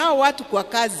 Kuna watu kwa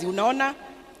kazi, unaona,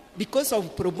 because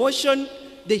of promotion,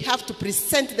 they have to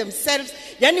present themselves.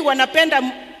 Yani wanapenda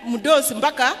mdosi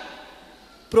mpaka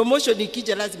promotion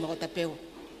ikija lazima watapewa.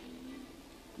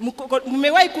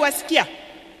 Mmewahi kuwasikia?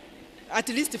 At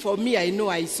least for me, I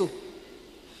know I saw.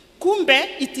 Kumbe,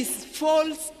 it is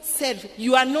false self.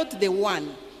 You are not the one.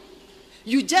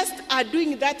 You just are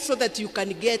doing that so that you can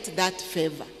get that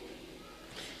favor.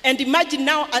 And imagine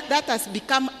now that has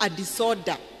become a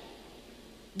disorder.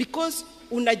 Because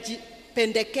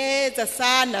unajipendekeza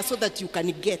sana so that you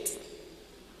can get.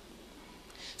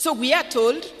 So we are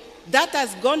told That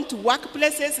has gone to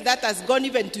workplaces, that has gone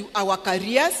even to our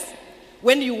careers.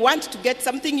 When you want to get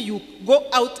something, you go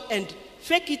out and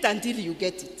fake it until you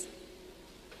get it.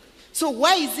 So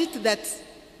why is it that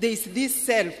there is this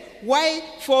self? Why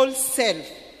false self?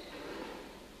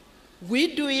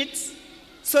 We do it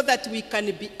so that we can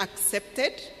be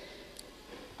accepted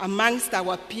amongst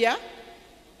our peer.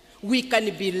 We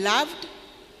can be loved.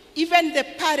 Even the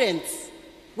parents,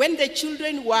 when the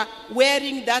children were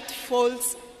wearing that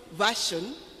false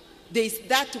version, there is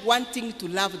that wanting to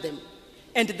love them.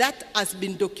 And that has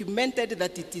been documented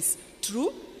that it is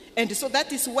true. And so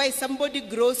that is why somebody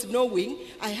grows knowing,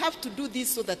 I have to do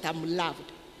this so that I'm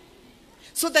loved.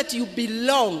 So that you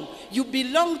belong. You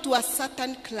belong to a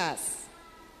certain class.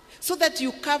 So that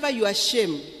you cover your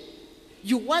shame.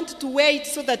 You want to wear it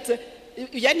so that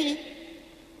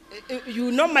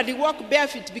you normally walk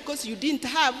barefoot because you didn't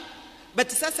have,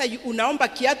 but sasa unaomba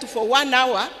kiatu for 1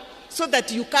 hour so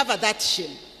that you cover that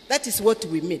shame. That is what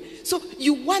we mean. So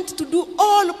you want to do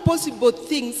all possible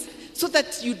things so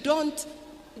that you don't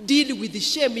deal with the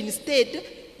shame. Instead,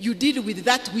 you deal with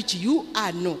that which you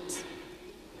are not.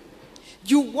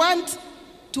 You want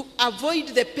to avoid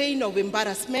the pain of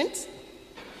embarrassment,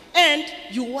 and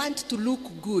you want to look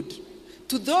good.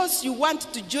 To those you want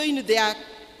to join their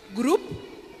group,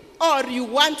 or you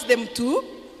want them to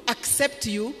accept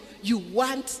you, you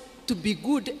want to be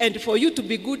good, and for you to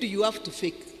be good, you have to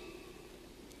fake.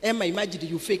 Emma, imagine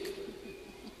you fake.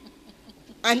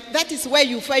 And that is where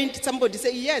you find somebody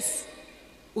say, yes,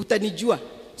 utanijua.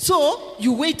 So,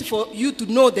 you wait for you to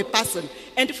know the person.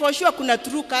 And for sure, kuna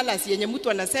true colors, yenye mtu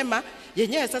anasema,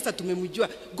 yenye sasa tumemujua.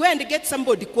 Go and get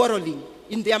somebody quarreling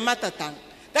in their mother tongue.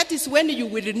 That is when you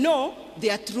will know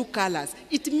their true colors.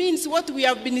 It means what we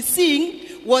have been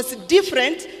seeing was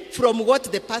different from what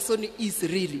the person is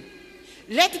really.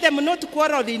 Let them not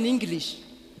quarrel in English.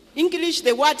 English,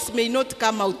 the words may not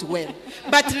come out well.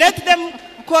 But let them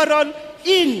quarrel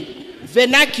in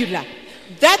vernacular.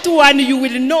 That one you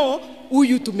will know who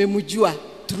you tumemujua,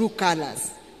 true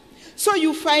colors. So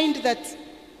you find that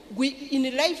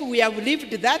in life we have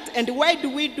lived that. And why do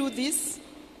we do this?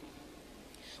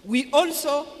 We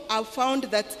also have found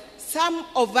that some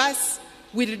of us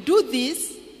will do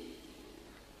this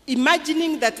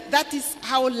imagining that that is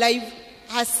how life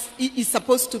is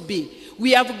supposed to be.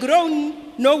 We have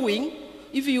grown knowing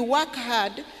if you work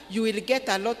hard, you will get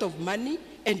a lot of money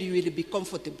and you will be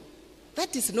comfortable.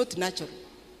 That is not natural.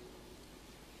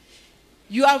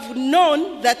 You have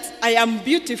known that I am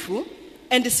beautiful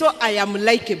and so I am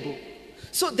likable.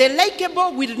 So the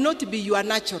likable will not be your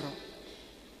natural.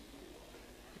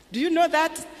 Do you know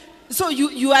that? So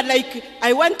you are like,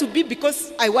 I want to be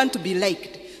because I want to be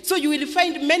liked. So you will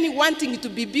find many wanting to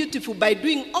be beautiful by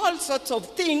doing all sorts of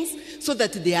things so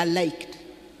that they are liked.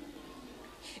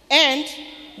 And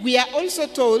we are also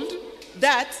told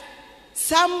that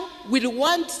some will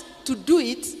want to do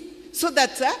it so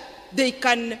that they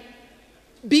can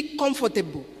be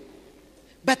comfortable.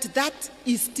 But that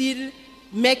is still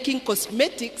making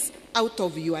cosmetics out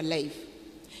of your life.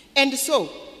 And so,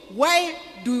 why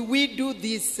do we do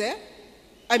this?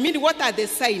 I mean, what are the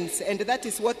signs? And that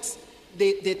is what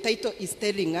the title is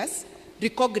telling us.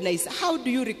 Recognize. How do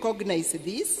you recognize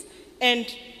this? And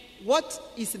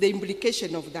what is the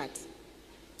implication of that?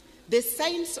 The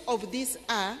signs of this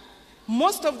are,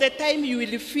 most of the time you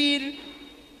will feel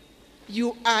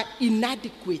you are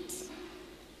inadequate.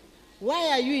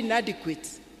 Why are you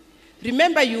inadequate?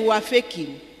 Remember, you are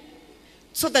faking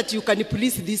so that you can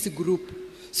please this group.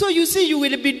 So you see, you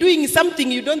will be doing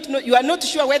something you don't know. You are not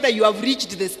sure whether you have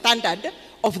reached the standard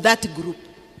of that group.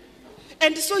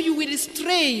 And so you will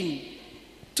strain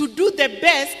to do the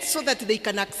best so that they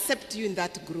can accept you in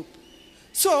that group.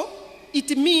 So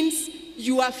it means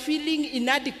you are feeling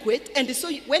inadequate. And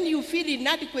so when you feel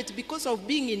inadequate because of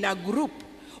being in a group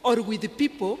or with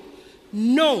people,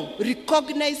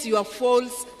 recognize your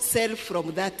false self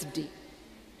from that day.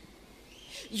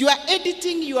 You are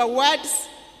editing your words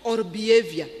or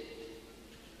behavior.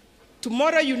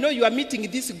 Tomorrow you are meeting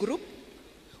this group.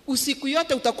 Usiku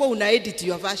yote utakuwa una-edit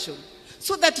your version.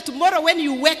 So that tomorrow when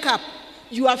you wake up,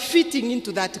 you are fitting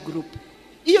into that group.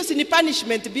 Hiyo si ni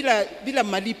punishment bila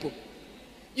malipo.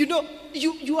 You know,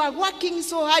 you are working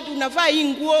so hard, unavaa hii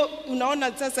nguo,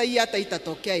 unaona sasa hii hata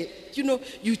itatokea. You know,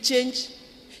 you change.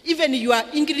 Even your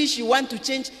English, you want to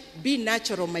change. Be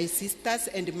natural, my sisters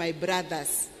and my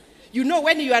brothers. You know,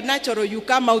 when you are natural, you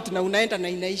come out na unaenda na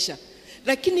inaisha.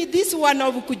 Lakini this one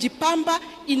of kujipamba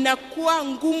inakuwa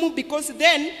ngumu because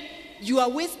then you are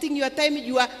wasting your time.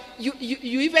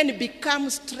 You even become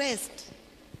stressed.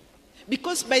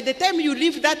 Because by the time you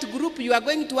leave that group, you are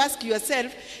going to ask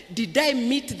yourself, did I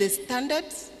meet the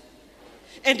standards?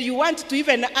 And you want to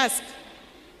even ask,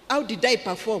 how did I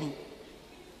perform?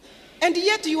 And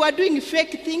yet you are doing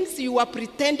fake things. You are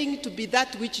pretending to be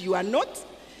that which you are not.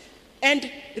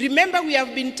 And remember, we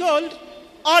have been told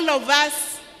all of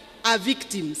us are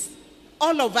victims.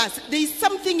 All of us. There is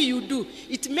something you do.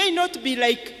 It may not be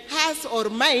like hers or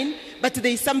mine, but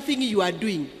there is something you are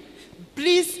doing.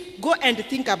 Please go and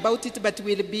think about it, but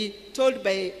we'll be told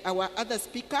by our other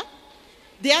speaker.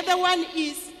 The other one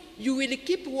is you will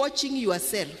keep watching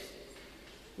yourself.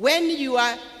 When you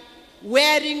are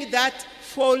wearing that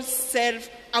false self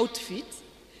outfit,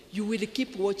 you will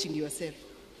keep watching yourself.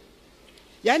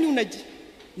 Yani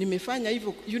nimefanya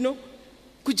hivyo, you know,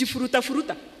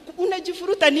 kujifuruta.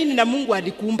 Unajifuruta nini na Mungu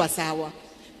alikuumba sawa?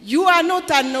 You are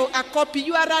not a copy,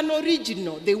 you are an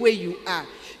original the way you are.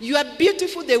 You are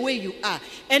beautiful the way you are.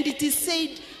 And it is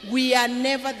said, we are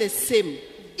never the same.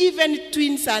 Even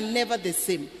twins are never the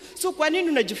same. So kwa nini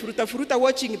unajifuruta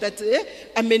watching that,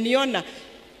 ameniona?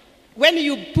 When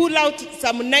you pull out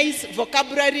some nice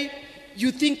vocabulary,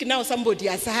 you think now somebody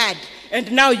has heard,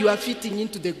 and now you are fitting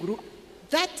into the group.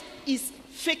 That is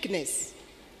fakeness.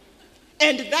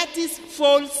 And that is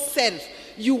false self.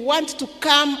 You want to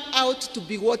come out to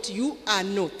be what you are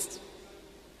not.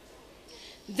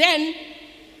 Then,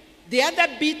 the other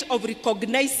bit of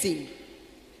recognizing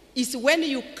is when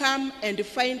you come and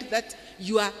find that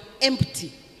you are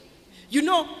empty. You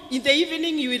know, in the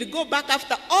evening you will go back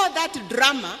after all that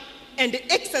drama and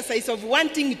the exercise of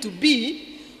wanting to be.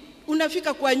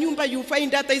 Unafika kwa nyumba, you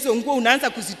find hata hizo nguo unaanza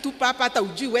kuzitupa hapa hata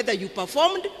ujui whether you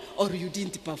performed or you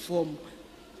didn't perform.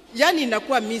 Yani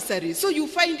inakuwa misery. So you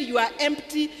find you are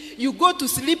empty, you go to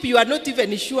sleep, you are not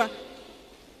even sure.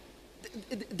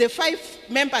 The 5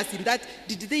 members in that,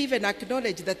 did they even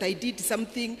acknowledge that I did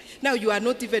something? Now you are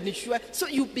not even sure. So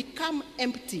you become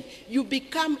empty. You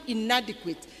become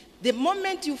inadequate. The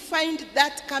moment you find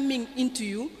that coming into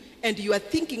you and you are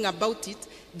thinking about it,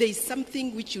 there is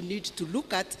something which you need to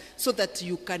look at so that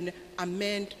you can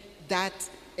amend that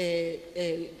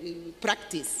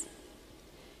practice.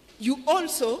 You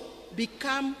also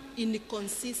become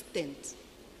inconsistent.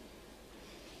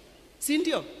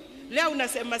 Sindio? Leo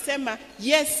unasema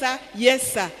yes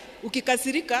sir.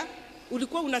 Ukikasirika,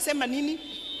 ulikuwa unasema nini?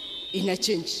 Ina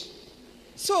change.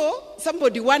 So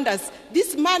somebody wonders,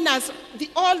 this man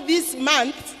all these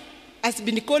months has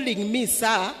been calling me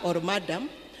sir or madam.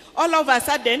 All of a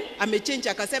sudden, amechange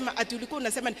akasema ati ulikuwa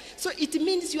unasema. So it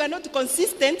means you are not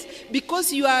consistent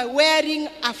because you are wearing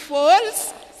a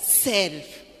false self.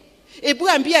 Ebu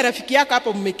ambia rafiki yako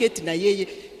hapo mmeketi na yeye,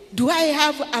 do I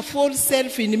have a false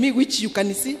self in me which you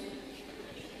can see?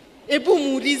 Ebu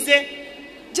muulize,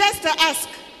 just ask.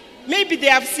 Maybe they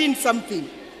have seen something.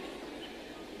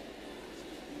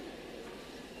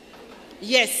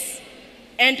 Yes.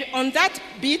 And on that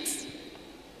bit,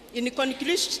 in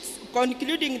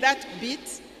concluding that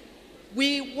bit,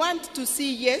 we want to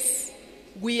see, yes,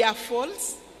 we are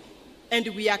false, and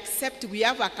we accept we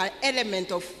have an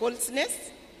element of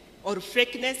falseness or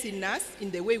fakeness in us,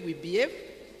 in the way we behave.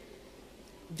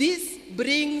 This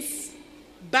brings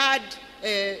bad,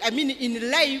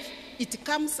 in life, it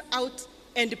comes out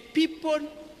and people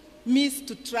miss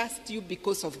to trust you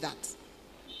because of that.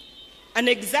 An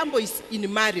example is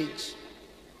in marriage.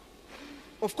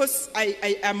 Of course,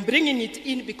 I am bringing it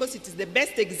in because it is the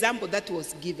best example that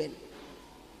was given.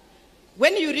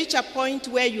 When you reach a point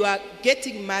where you are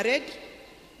getting married,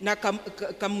 na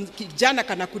kijana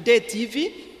kana kudate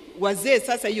hivi, wazee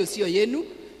sasa hiyo sio yenu,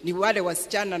 ni wale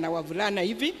wasichana na wavulana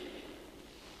hivi,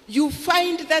 you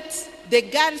find that the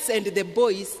girls and the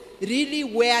boys really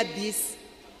wear this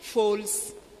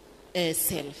false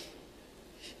self.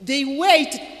 They wear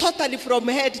it totally from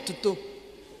head to toe.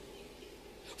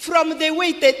 From the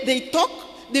way that they talk,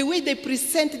 the way they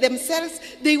present themselves,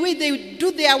 the way they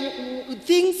do their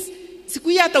things, siku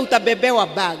hii hata utabebewa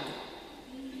bag.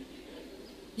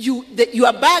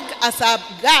 Your bag as a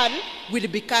girl will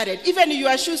be carried. Even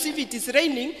your shoes, if it is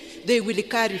raining, they will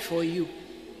carry for you.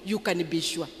 You can be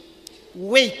sure.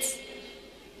 Wait.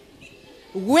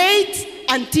 Wait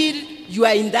until you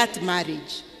are in that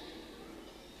marriage.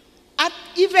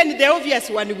 Even the obvious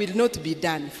one will not be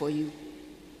done for you.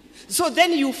 So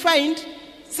then you find,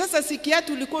 sasa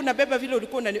sikiatu ulikuwa unabeba vile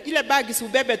ulikuwa unabeba, ile bag si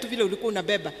ubebe tu vile ulikuwa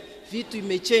unabeba, vitu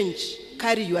imechange,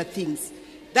 carry your things.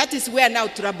 That is where now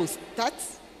trouble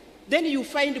starts. Then you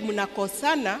find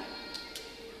mnakosana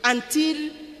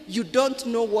until you don't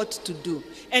know what to do.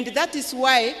 And that is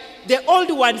why the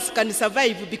old ones can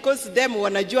survive because them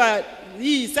wanajua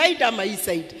hii side ama hii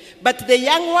side. But the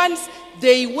young ones,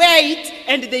 they wear it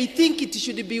and they think it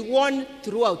should be worn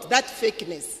throughout, that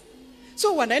fakeness.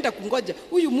 So wanaenda kungoja,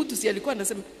 huyu mtu si alikuwa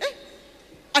anasema,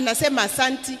 anasema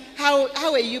asanti,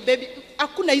 how are you baby?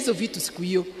 Hakuna hizo vitu siku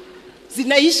hiyo.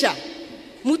 Zinaisha.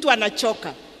 Mtu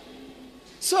anachoka.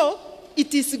 So,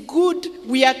 it is good,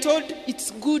 we are told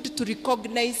it's good to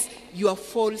recognize your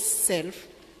false self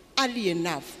early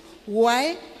enough.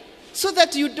 Why? So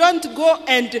that you don't go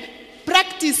and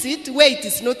practice it where it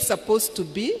is not supposed to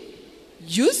be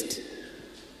used.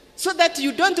 So that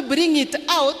you don't bring it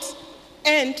out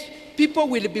and people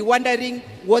will be wondering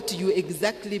what you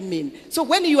exactly mean. So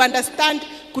when you understand,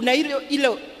 kuna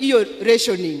iyo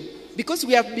rationing, because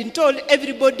we have been told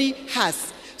everybody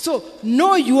has. So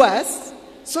know yours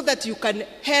so that you can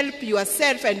help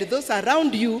yourself and those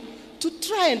around you to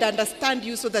try and understand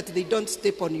you so that they don't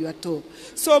step on your toe.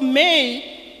 So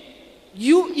may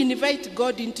you invite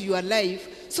God into your life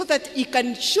so that he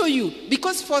can show you,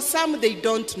 because for some they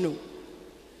don't know.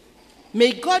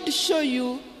 May God show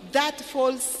you that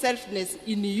false selfness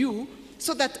in you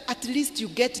so that at least you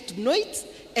get to know it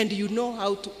and you know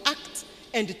how to act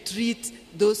and treat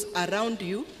those around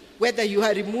you, whether you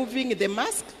are removing the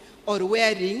mask or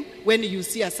wearing when you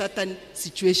see a certain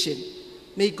situation.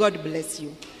 May God bless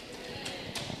you.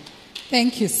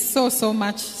 Thank you so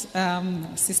much,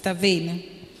 Sister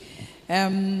Vane.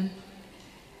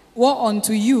 Woe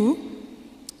unto you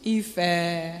if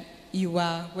you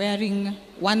are wearing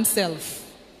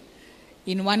oneself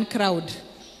in one crowd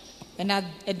and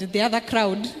the other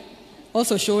crowd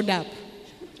also showed up.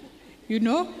 You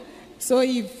know? So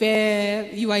if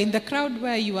you are in the crowd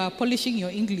where you are polishing your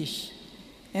English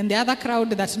and the other crowd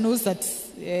that knows that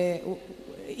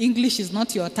English is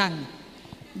not your tongue,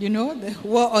 you know,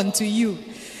 woe unto you.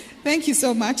 Thank you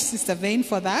so much, Sister Vane,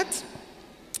 for that.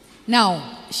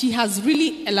 Now, she has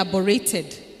really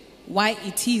elaborated why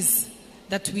it is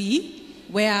that we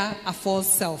wear a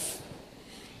false self.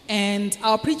 And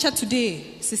our preacher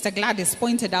today, Sister Gladys,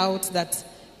 pointed out that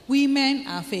women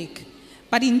are fake.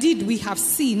 But indeed, we have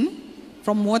seen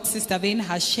from what Sister Vane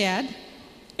has shared,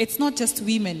 it's not just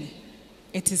women.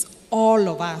 It is all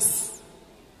of us.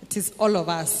 It is all of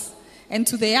us. And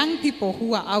to the young people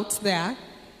who are out there,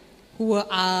 who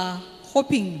are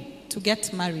hoping to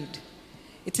get married,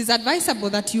 it is advisable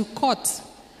that you court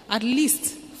at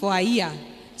least for a year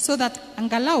so that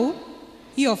angalau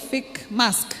hiyo fake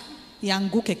mask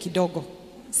ianguke kidogo.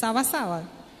 Sawa sawa.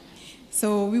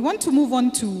 So we want to move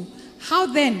on to how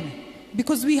then,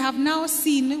 because we have now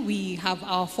seen we have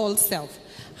our false self.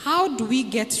 How do we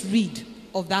get rid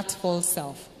of that false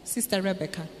self? Sister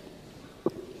Rebecca.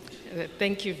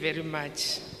 Thank you very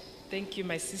much. Thank you,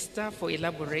 my sister, for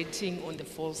elaborating on the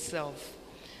false self.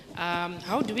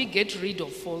 How do we get rid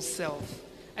of false self?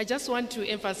 I just want to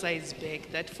emphasize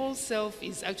back that false self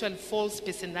is actually false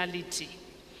personality.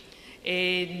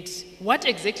 And what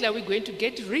exactly are we going to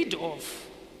get rid of?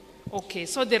 Okay,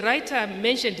 so the writer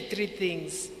mentioned 3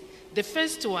 things. The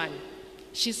first one,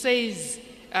 she says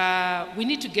we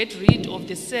need to get rid of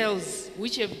the cells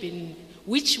which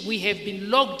we have been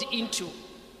logged into.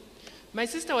 My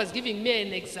sister was giving me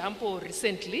an example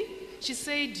recently. She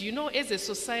said, you know, as a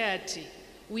society,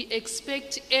 we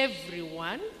expect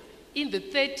everyone in the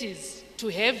 30s to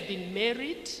have been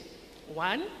married,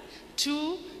 1,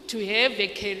 2, to have a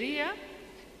career,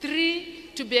 3,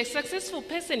 to be a successful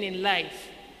person in life,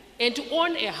 and to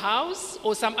own a house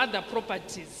or some other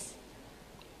properties,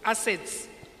 assets.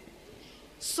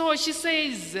 So she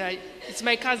says, it's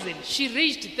my cousin, she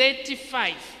reached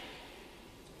 35.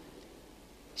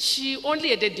 She only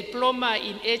had a diploma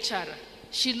in HR.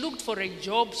 She looked for a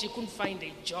job, she couldn't find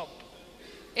a job.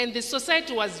 And the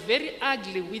society was very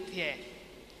ugly with her.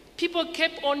 People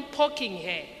kept on poking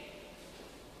her.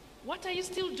 What are you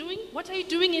still doing? What are you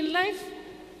doing in life?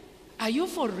 Are you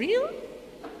for real?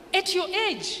 At your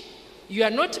age, you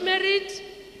are not married,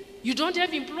 you don't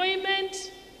have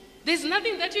employment, there's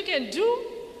nothing that you can do.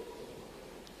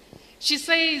 She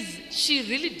says she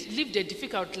really lived a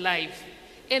difficult life.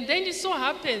 And then it so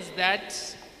happens that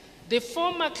the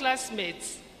former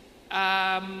classmates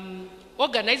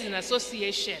organized an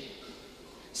association.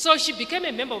 So she became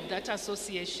a member of that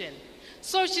association.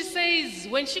 So she says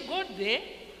when she got there,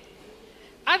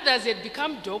 others had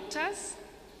become doctors,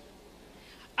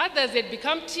 others had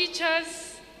become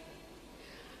teachers,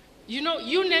 you know,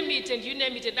 you name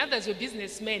it, and others were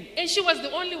businessmen. And she was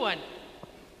the only one.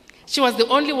 She was the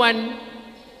only one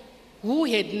who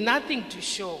had nothing to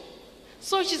show.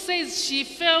 So she says she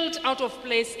felt out of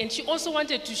place, and she also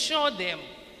wanted to show them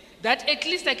that at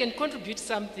least I can contribute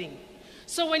something.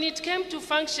 So when it came to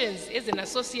functions as an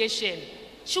association,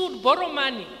 she would borrow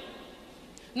money.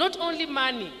 Not only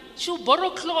money, she would borrow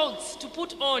clothes to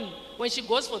put on when she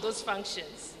goes for those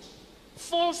functions.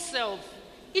 False self.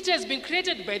 It has been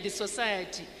created by the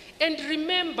society. And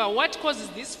remember, what causes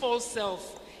this false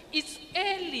self? It's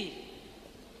early.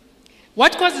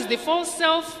 What causes the false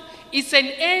self? It's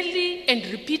an early and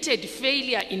repeated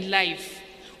failure in life,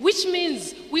 which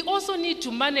means we also need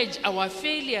to manage our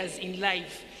failures in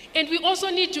life. And we also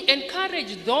need to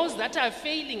encourage those that are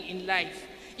failing in life.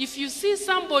 If you see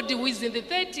somebody who is in the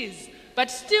 30s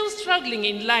but still struggling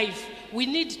in life, we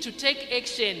need to take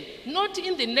action, not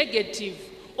in the negative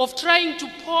of trying to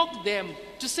poke them,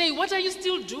 to say, what are you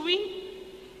still doing?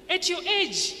 At your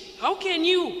age, how can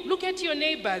you? Look at your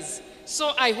neighbors.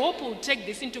 So I hope we'll take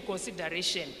this into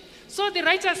consideration. So the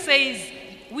writer says,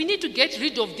 we need to get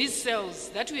rid of these cells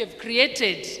that we have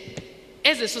created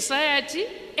as a society,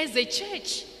 as a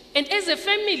church, and as a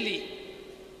family.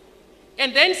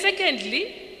 And then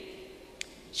secondly,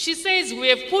 she says we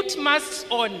have put masks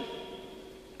on,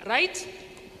 right?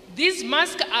 These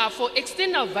masks are for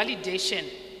external validation.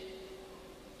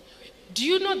 Do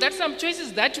you know that some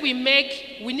choices that we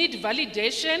make, we need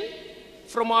validation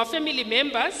from our family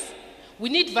members? We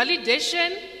need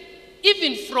validation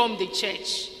even from the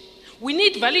church. We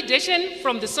need validation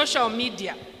from the social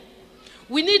media.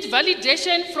 We need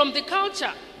validation from the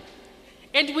culture.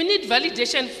 And we need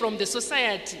validation from the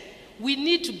society. We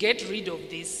need to get rid of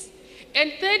this.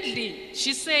 And thirdly,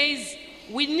 she says,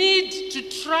 we need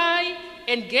to try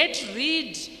and get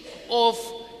rid of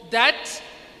that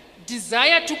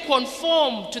desire to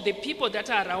conform to the people that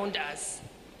are around us,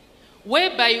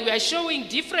 whereby we are showing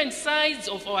different sides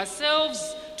of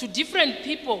ourselves to different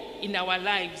people in our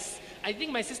lives. I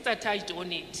think my sister touched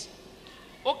on it.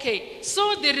 Okay,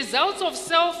 so the results of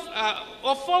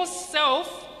false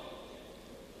self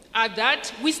are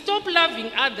that we stop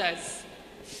loving others,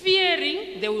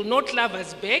 fearing they will not love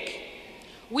us back.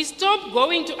 We stop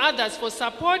going to others for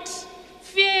support,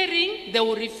 fearing they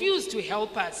will refuse to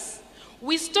help us.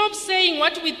 We stop saying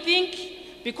what we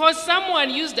think because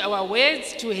someone used our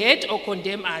words to hate or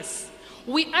condemn us.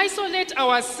 We isolate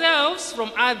ourselves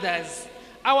from others.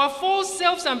 Our false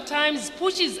self sometimes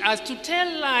pushes us to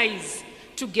tell lies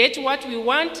to get what we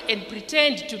want and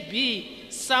pretend to be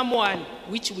someone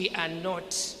which we are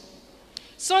not.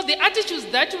 So the attitudes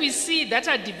that we see that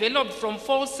are developed from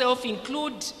false self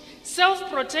include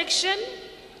self-protection,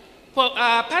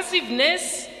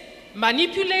 passiveness,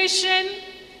 manipulation,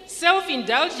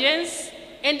 self-indulgence,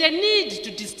 and a need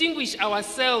to distinguish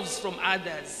ourselves from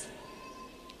others.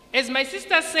 As my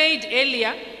sister said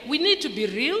earlier, we need to be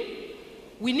real,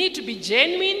 we need to be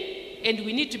genuine, and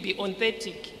we need to be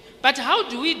authentic. But how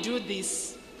do we do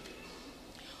this?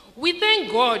 We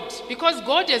thank God because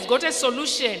God has got a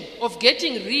solution of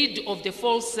getting rid of the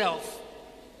false self.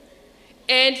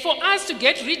 And for us to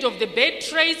get rid of the bad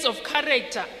traits of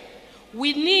character,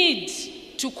 we need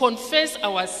to confess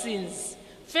our sins.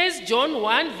 1 John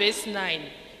 1 verse 9,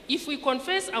 if we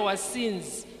confess our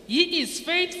sins, he is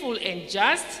faithful and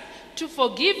just to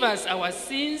forgive us our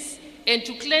sins and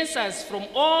to cleanse us from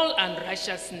all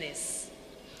unrighteousness.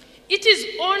 It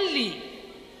is only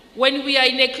when we are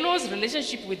in a close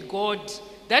relationship with God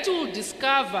that we will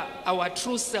discover our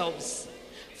true selves.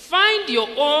 Find your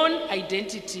own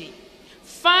identity.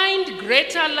 Find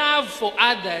greater love for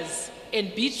others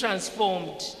and be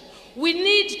transformed. We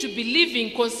need to be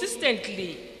living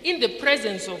consistently in the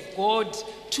presence of God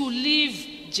to live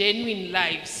genuine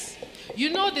lives.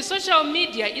 You know, the social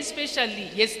media especially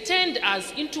has turned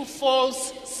us into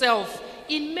false self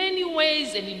in many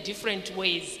ways and in different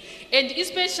ways, and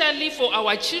especially for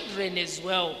our children as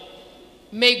well.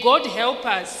 May God help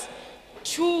us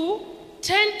to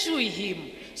turn to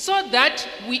him so that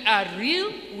we are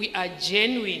real, we are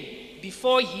genuine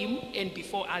before him and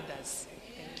before others.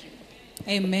 Thank you.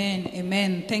 Amen,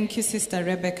 amen. Thank you, Sister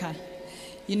Rebecca.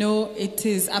 You know, it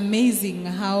is amazing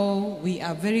how we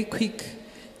are very quick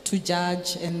to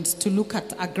judge and to look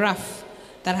at a graph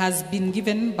that has been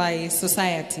given by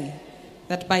society,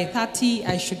 that by 30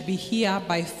 I should be here,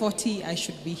 by 40 I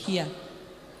should be here.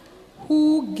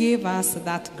 Who gave us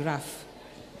that graph?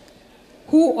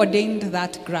 Who ordained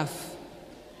that graph?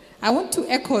 I want to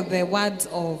echo the words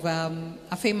of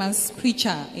a famous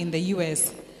preacher in the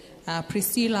US,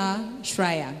 Priscilla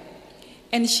Schreier.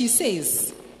 And she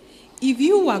says, if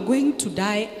you are going to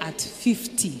die at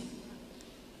 50,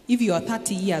 if you are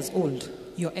 30 years old,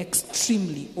 you're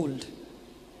extremely old.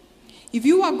 If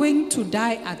you are going to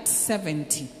die at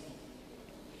 70,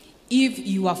 if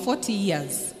you are 40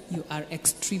 years, you are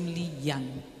extremely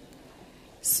young.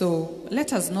 So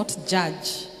let us not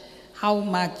judge how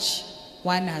much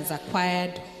one has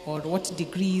acquired or what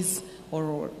degrees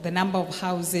or the number of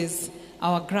houses.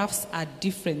 Our graphs are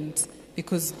different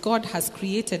because God has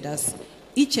created us,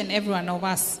 each and every one of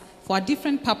us, for a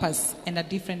different purpose and a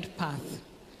different path.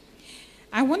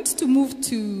 I want to move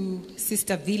to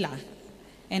Sister Villa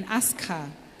and ask her,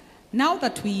 now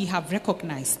that we have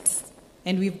recognized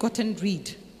and we've gotten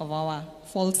rid of our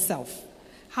false self,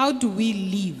 how do we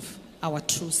live our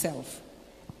true self?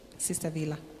 Sister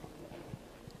Villa.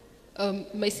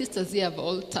 My sisters here have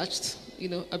all touched,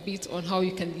 a bit on how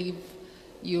you can live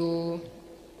your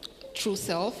true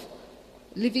self.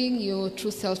 Living your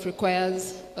true self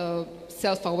requires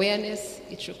self-awareness,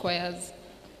 it requires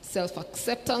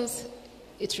self-acceptance,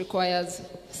 it requires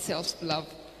self-love.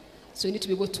 So you need to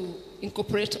be able to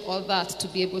incorporate all that to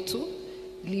be able to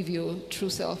live your true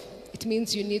self. It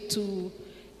means you need to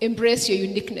embrace your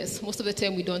uniqueness. Most of the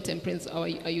time we don't embrace our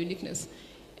uniqueness.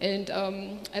 And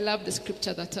I love the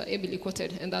scripture that Emily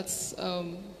quoted, and that's,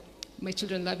 my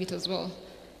children love it as well.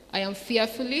 I am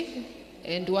fearfully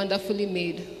and wonderfully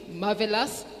made.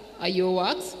 Marvelous are your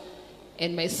works,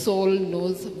 and my soul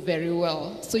knows very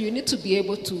well. So you need to be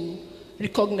able to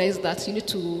recognize that. You need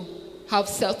to have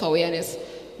self-awareness.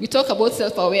 We talk about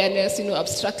self-awareness,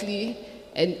 abstractly,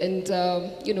 and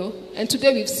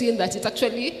today we've seen that it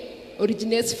actually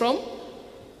originates from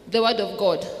the Word of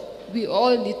God. We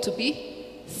all need to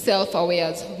be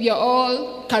self-aware. We are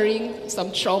all carrying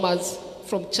some traumas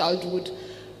from childhood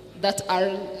that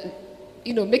are,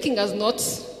 making us not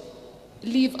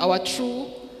live our true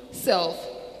self.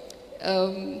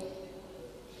 I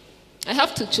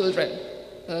have two children,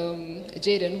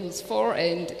 Jaden, who's 4,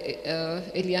 and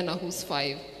Eliana, who's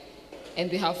 5. And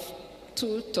they have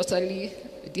two totally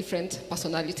different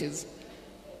personalities.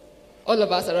 All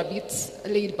of us are a bit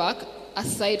laid back,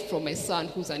 aside from my son,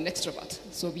 who's an extrovert.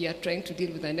 So we are trying to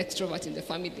deal with an extrovert in the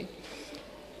family.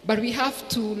 But we have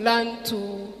to learn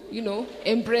to,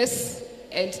 embrace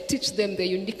and teach them their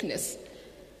uniqueness.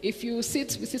 If we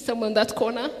sit someone in that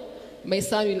corner, my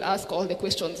son will ask all the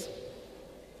questions,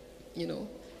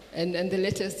 And the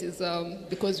latest is,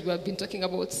 because we have been talking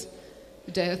about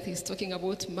death, he's talking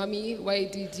about, Mommy, why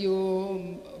did your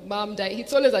mom die?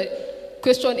 It's always a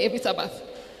question every Sabbath.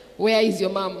 Where is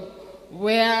your mom?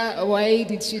 Why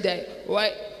did she die?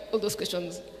 Why? All those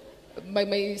questions. My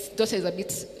daughter is a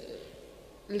bit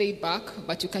laid back,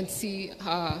 but you can see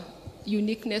her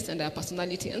uniqueness and her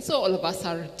personality. And so all of us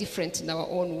are different in our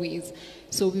own ways.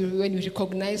 So when you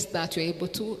recognize that, you're able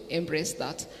to embrace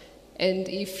that. And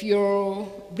if you're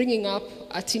bringing up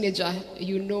a teenager,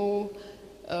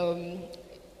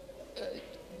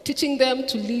 teaching them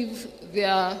to live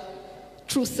their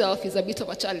true self is a bit of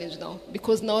a challenge now,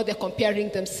 because now they're comparing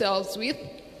themselves with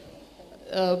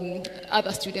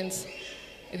other students.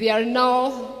 They are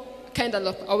now kind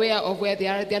of aware of where they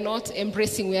are. They're not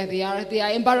embracing where they are. They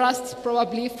are embarrassed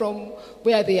probably from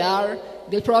where they are.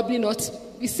 They'll probably not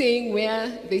be saying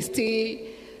where they stay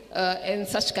and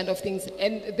such kind of things.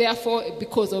 And therefore,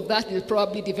 because of that, they'll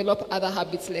probably develop other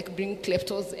habits like being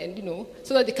kleptos and,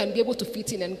 so that they can be able to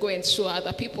fit in and go and show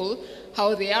other people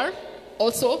how they are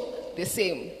also the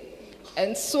same.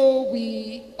 And so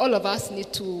all of us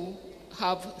need to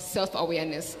have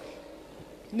self-awareness,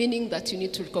 meaning that you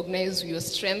need to recognize your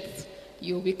strengths,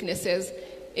 your weaknesses.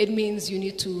 It means you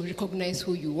need to recognize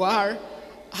who you are,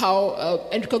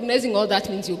 and recognizing all that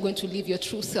means you're going to live your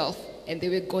true self and the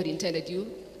way God intended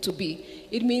you to be.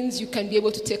 It means you can be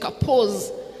able to take a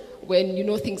pause when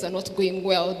things are not going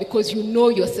well, because you know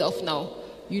yourself now.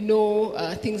 You know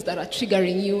things that are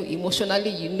triggering you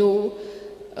emotionally,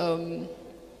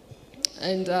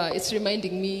 and it's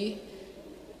reminding me,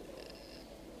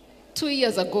 2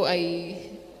 years ago, I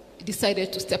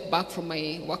decided to step back from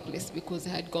my workplace because I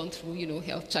had gone through,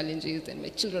 health challenges, and my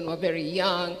children were very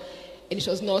young, and it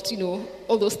was not,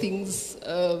 all those things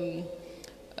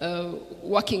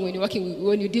working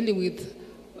when you're dealing with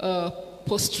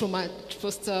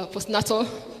postnatal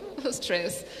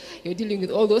stress. You're dealing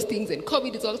with all those things, and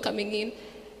COVID is all coming in.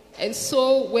 And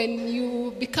so when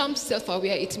you become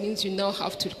self-aware, it means you now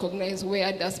have to recognize,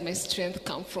 where does my strength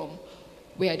come from?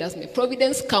 Where does my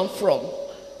providence come from?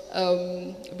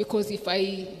 Because if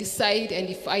I decide and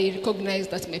if I recognize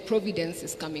that my providence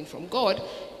is coming from God,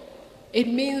 it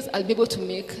means I'll be able to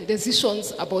make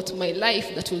decisions about my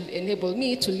life that will enable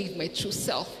me to live my true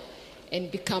self and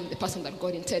become the person that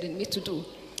God intended me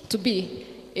to be.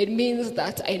 It means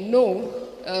that I know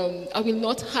I will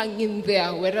not hang in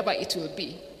there wherever it will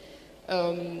be.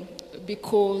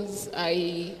 Because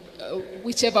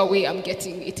whichever way I'm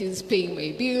getting, it is paying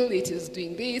my bill, it is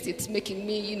doing this, it's making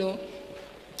me,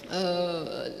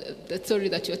 the story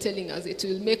that you're telling us, it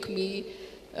will make me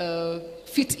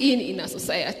fit in a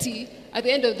society. At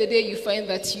the end of the day, you find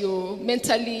that you're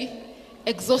mentally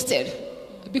exhausted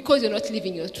because you're not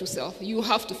living your true self. You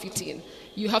have to fit in.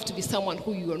 You have to be someone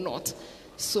who you are not.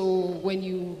 So when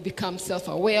you become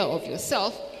self-aware of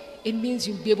yourself, it means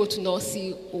you'll be able to now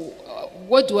see,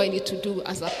 what do I need to do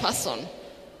as a person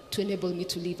to enable me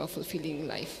to live a fulfilling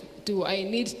life? Do I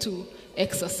need to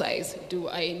exercise? Do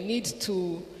I need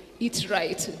to eat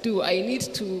right? Do I need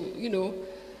to,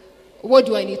 what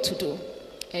do I need to do?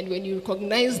 And when you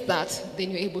recognize that, then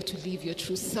you're able to live your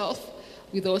true self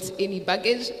without any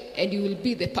baggage, and you will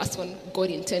be the person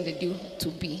God intended you to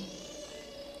be.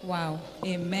 Wow.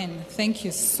 Amen. Thank you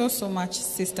so much,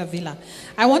 Sister Villa.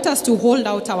 I want us to hold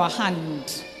out our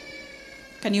hand.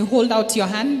 Can you hold out your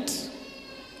hand?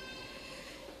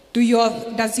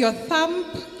 Does your thumb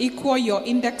equal your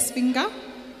index finger?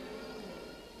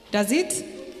 Does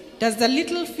it? Does the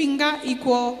little finger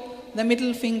equal the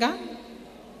middle finger?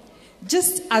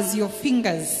 Just as your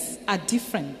fingers are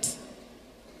different,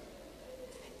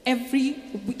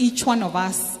 each one of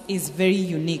us is very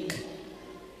unique.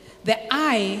 The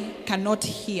eye cannot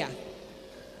hear.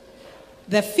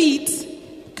 The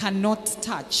feet cannot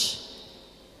touch.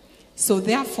 So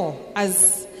therefore,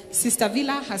 as Sister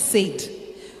Villa has said,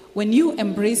 when you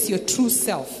embrace your true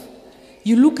self,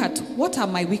 you look at, what are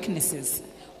my weaknesses?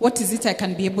 What is it I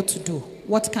can be able to do?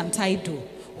 What can't I do?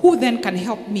 Who then can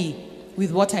help me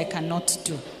with what I cannot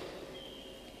do?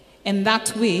 And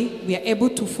that way, we are able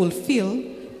to fulfill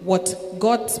what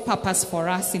God's purpose for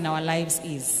us in our lives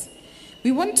is.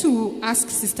 We want to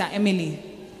ask Sister Emily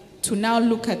to now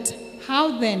look at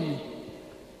how then,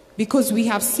 because we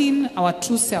have seen our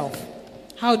true self,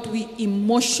 how do we live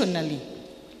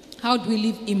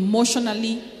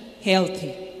emotionally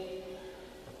healthy?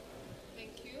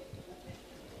 Thank you.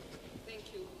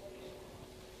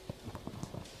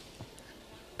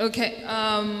 Okay,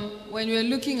 when we're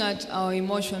looking at our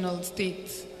emotional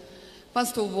states,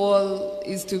 first of all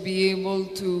is to be able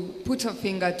to put a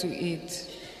finger to it.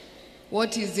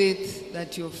 What is it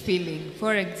that you're feeling?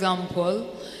 For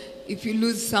example, if you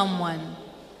lose someone,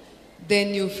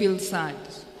 then you feel sad.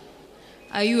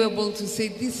 Are you able to say,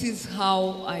 this is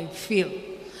how I feel?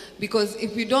 Because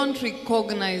if you don't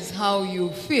recognize how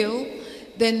you feel,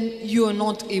 then you're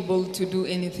not able to do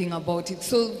anything about it.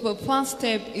 So the first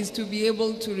step is to be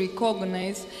able to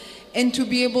recognize and to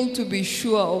be able to be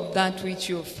sure of that which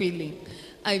you're feeling.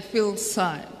 I feel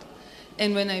sad.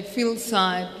 And when I feel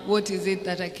sad, what is it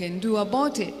that I can do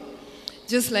about it?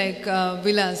 Just like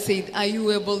Villa said, are you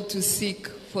able to seek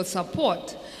for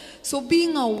support? So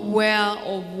being aware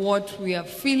of what we are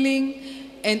feeling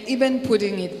and even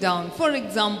putting it down. For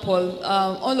example,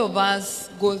 all of us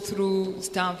go through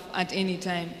stuff at any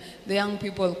time. The young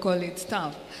people call it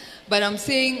stuff. But I'm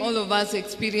saying all of us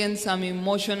experience some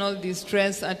emotional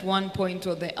distress at one point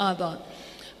or the other.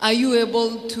 Are you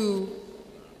able to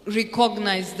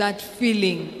recognize that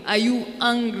feeling? Are you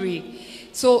angry?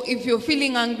 So if you're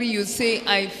feeling angry, you say,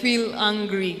 I feel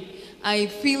angry. I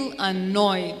feel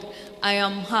annoyed. I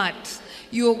am hurt.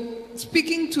 You're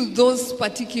speaking to those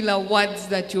particular words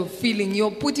that you're feeling.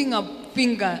 You're putting a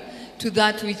finger to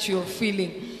that which you're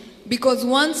feeling. Because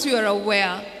once you are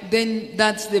aware, then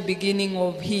that's the beginning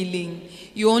of healing.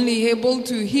 You're only able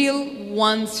to heal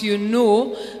once you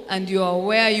know and you're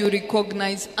aware, you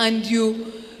recognize, and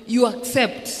you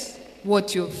accept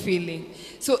what you're feeling.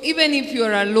 So even if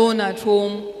you're alone at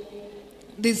home,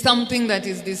 there's something that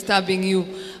is disturbing you.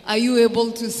 Are you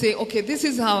able to say, okay, this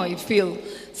is how I feel?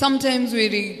 Sometimes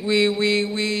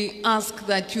we ask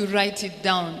that you write it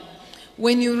down.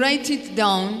 When you write it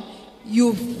down,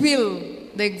 you feel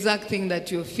the exact thing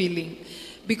that you're feeling.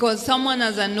 Because someone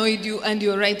has annoyed you and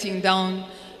you're writing down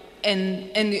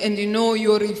and you know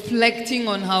you're reflecting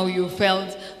on how you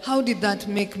felt. How did that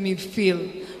make me feel?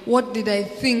 What did I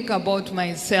think about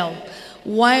myself?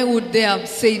 Why would they have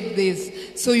said this?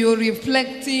 So you're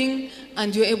reflecting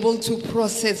and you're able to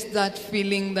process that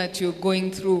feeling that you're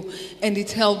going through, and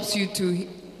it helps you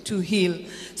to heal.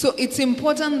 So it's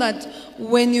important that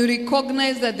when you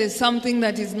recognize that there's something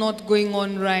that is not going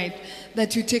on right,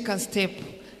 that you take a step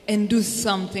and do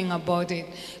something about it.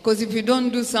 Because if you don't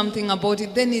do something about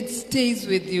it, then it stays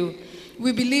with you.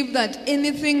 We believe that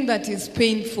anything that is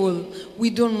painful,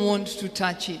 we don't want to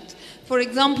touch it. For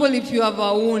example, if you have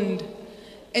a wound,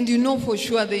 and you know for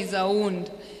sure there is a wound,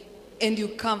 and you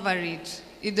cover it,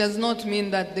 it does not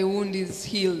mean that the wound is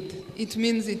healed. It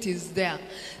means it is there.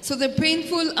 So the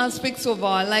painful aspects of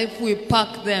our life, we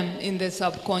pack them in the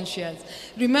subconscious.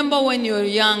 Remember when you were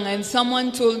young and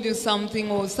someone told you something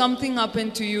or something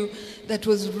happened to you that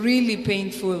was really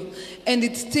painful, and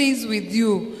it stays with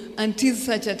you until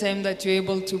such a time that you're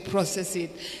able to process it.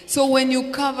 So when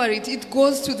you cover it, it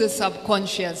goes to the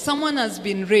subconscious. Someone has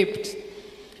been raped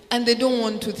and they don't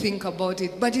want to think about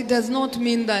it, but it does not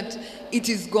mean that it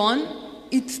is gone.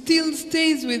 it still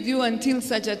stays with you until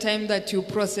such a time that you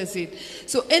process it.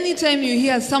 So anytime you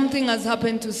hear something has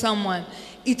happened to someone,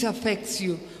 it affects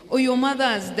you. Or your mother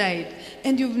has died,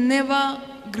 and you've never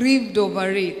grieved over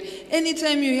it.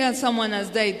 Anytime you hear someone has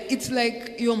died, it's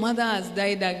like your mother has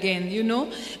died again, you know,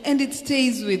 and it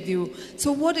stays with you.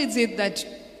 So what is it that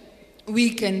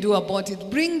we can do about it?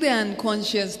 Bring the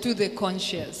unconscious to the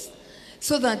conscious,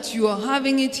 so that you are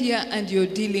having it here and you're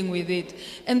dealing with it.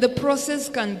 And the process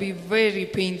can be very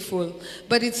painful,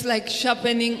 but it's like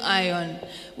sharpening iron.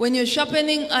 When you're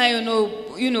sharpening iron,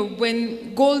 or, you know,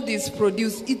 when gold is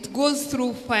produced, it goes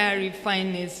through fiery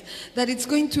fineness, that it's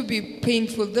going to be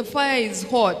painful. The fire is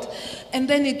hot, and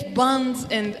then it burns.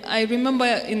 And I remember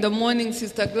in the morning,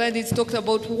 Sister Gladys talked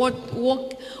about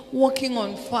walking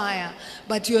on fire,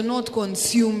 but you're not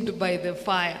consumed by the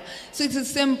fire. So it's the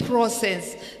same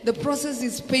process. The process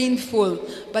is painful,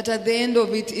 but at the end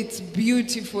of it, it's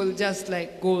beautiful, just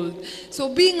like gold.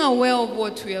 So being aware of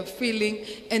what we are feeling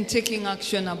and taking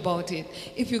action about it.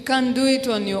 If you can't do it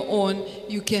on your own,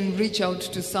 you can reach out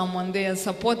to someone. There's a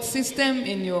support system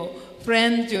in your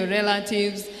friends, your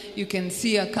relatives. You can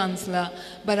see a counselor.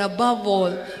 But above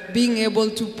all, being able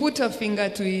to put a finger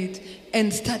to it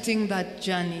and starting that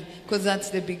journey, because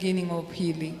that's the beginning of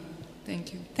healing.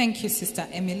 Thank you. Thank you, Sister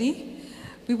Emily.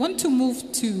 We want to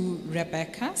move to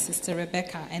Rebecca, Sister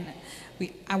Rebecca, and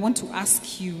I want to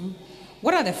ask you,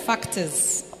 what are the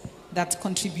factors that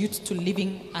contribute to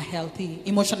living a healthy,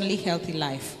 emotionally healthy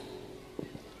life?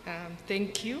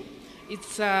 Thank you.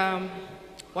 It's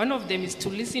one of them is to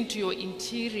listen to your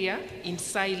interior in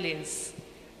silence.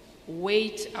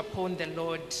 Wait upon the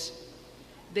Lord.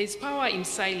 There is power in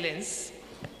silence.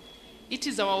 It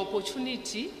is our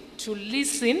opportunity to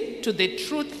listen to the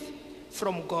truth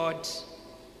from God.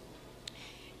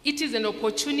 It is an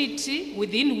opportunity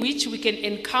within which we can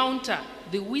encounter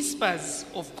the whispers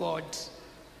of God.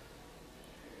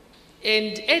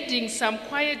 And adding some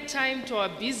quiet time to our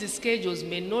busy schedules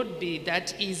may not be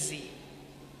that easy.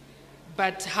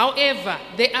 But however,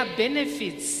 there are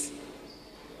benefits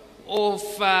of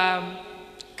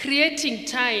creating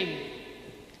time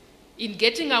in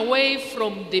getting away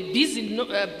from the busy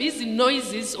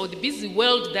noises or the busy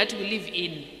world that we live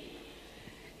in.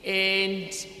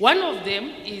 And one of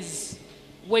them is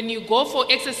when you go for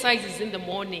exercises in the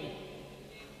morning.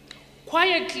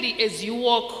 Quietly as you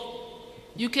walk,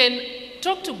 you can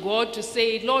talk to God to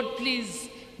say, Lord, please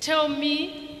tell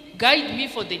me, guide me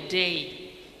for the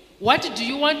day. What do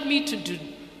you want me to do?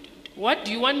 What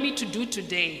do you want me to do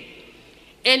today?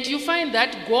 And you find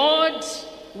that God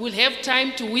will have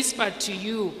time to whisper to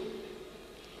you.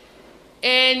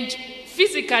 And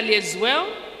physically as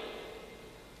well,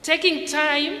 taking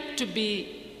time to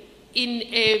be in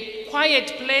a quiet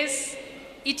place,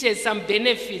 it has some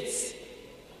benefits.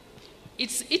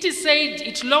 It is said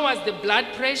it lowers the blood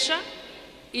pressure,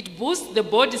 it boosts the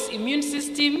body's immune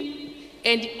system,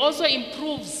 and it also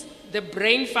improves the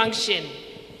brain function.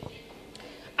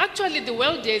 Actually, the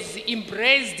world has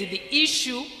embraced the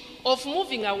issue of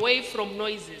moving away from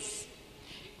noises.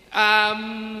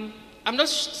 I'm not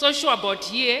so sure about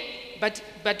here,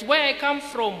 but where I come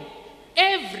from,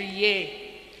 every year,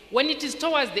 when it is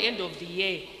towards the end of the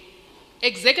year,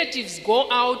 executives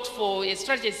go out for a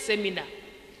strategy seminar.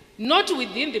 Not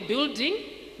within the building,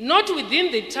 not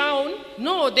within the town.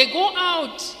 No, they go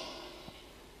out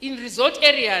in resort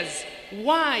areas.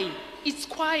 Why? It's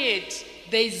quiet.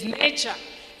 There is nature.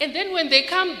 And then when they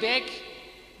come back,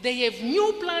 they have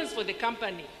new plans for the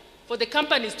company, for the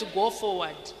companies to go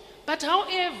forward. But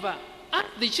however, as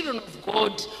the children of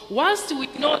God, whilst we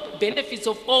know the benefits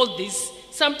of all this,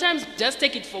 sometimes we just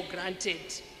take it for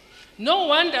granted. No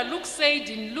wonder Luke said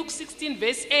in Luke 16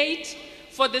 verse 8,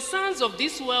 for the sons of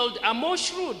this world are more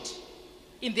shrewd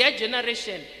in their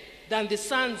generation than the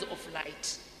sons of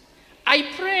light.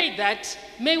 I pray that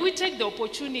may we take the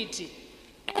opportunity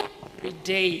every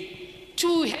day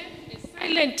to have a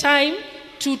silent time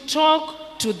to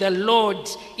talk to the Lord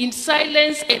in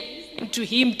silence and listen to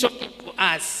Him talking to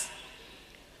us.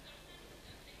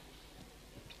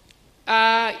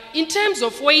 In terms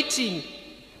of waiting,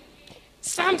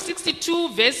 Psalm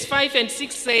 62 verse 5 and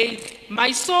 6 says,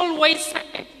 my soul waits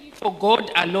silently for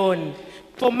God alone,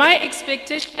 for my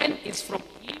expectation is from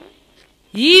Him.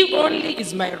 He only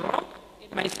is my rock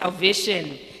and my salvation.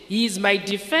 He is my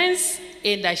defense,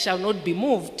 and I shall not be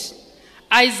moved.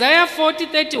 Isaiah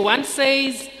 40:31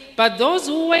 says, but those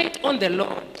who wait on the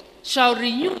Lord shall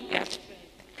renew their strength.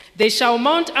 They shall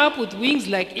mount up with wings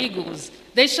like eagles.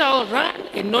 They shall run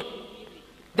and not be weary.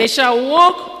 They shall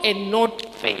walk and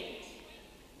not faint.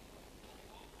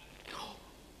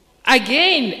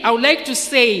 Again, I would like to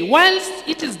say, whilst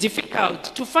it is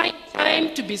difficult to find time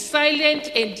time to be silent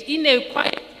and in a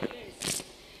quiet place,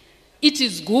 it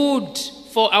is good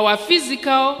for our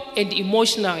physical and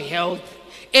emotional health.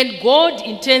 And God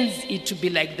intends it to be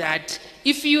like that.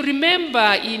 If you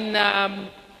remember in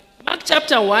Mark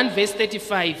chapter 1, verse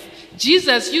 35,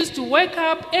 Jesus used to wake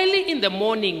up early in the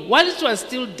morning while it was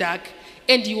still dark,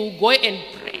 and he will go and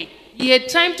pray. He had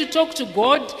time to talk to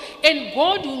God, and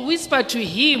God will whisper to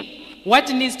him what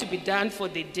needs to be done for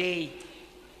the day.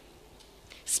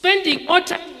 Spending more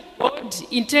time with God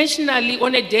intentionally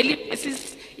on a daily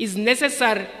basis is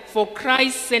necessary for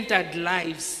Christ-centered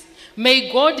lives.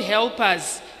 May God help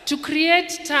us to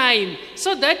create time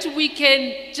so that we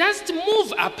can just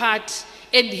move apart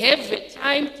and have a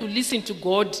time to listen to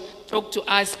God talk to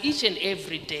us each and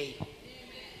every day.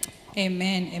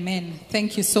 Amen, amen.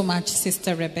 Thank you so much,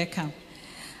 Sister Rebecca.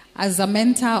 As a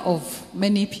mentor of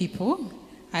many people,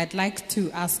 I'd like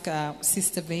to ask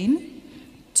Sister Vane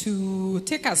to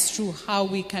take us through how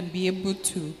we can be able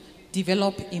to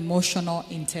develop emotional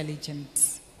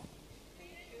intelligence.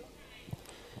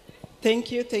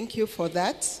 Thank you for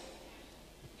that.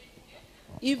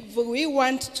 If we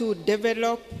want to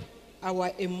develop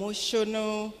our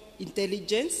emotional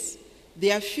intelligence,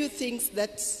 there are a few things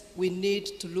that we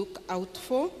need to look out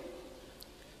for.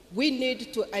 We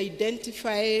need to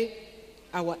identify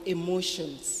our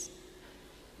emotions,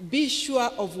 be sure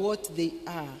of what they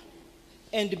are,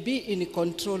 and be in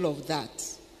control of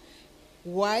that.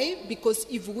 Why? Because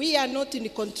if we are not in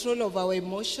control of our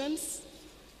emotions,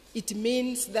 it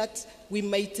means that we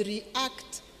might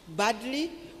react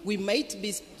badly, we might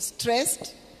be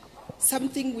stressed,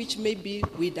 something which maybe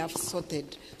we'd have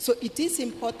sorted. So it is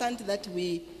important that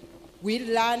we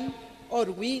learn or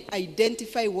we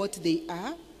identify what they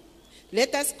are.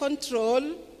 Let us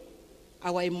control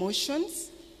our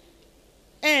emotions,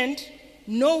 and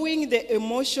knowing the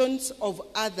emotions of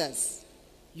others.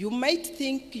 You might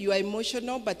think you are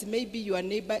emotional, but maybe your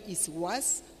neighbor is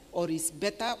worse or is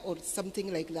better or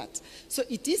something like that. So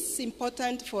it is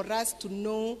important for us to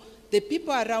know the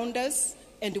people around us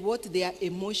and what their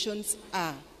emotions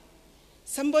are.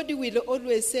 Somebody will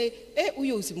always say,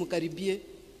 uyo usimukaribie,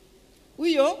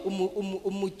 uyo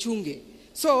umuchunge.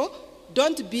 So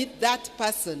don't be that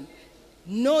person.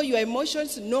 Know your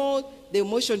emotions, know the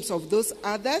emotions of those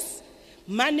others,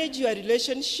 manage your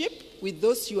relationship with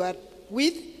those you are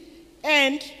with,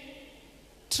 and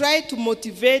try to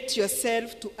motivate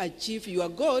yourself to achieve your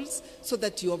goals so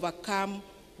that you overcome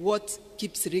what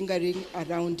keeps lingering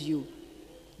around you.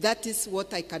 That is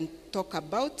what I can talk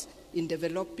about in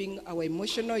developing our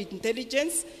emotional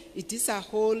intelligence. It is a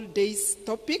whole day's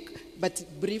topic, but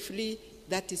briefly,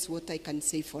 that is what I can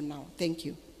say for now. Thank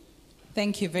you.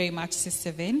 Thank you very much,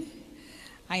 Sister Vane.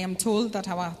 I am told that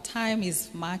our time is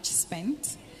much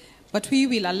spent, but we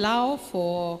will allow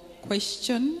for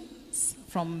questions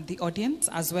from the audience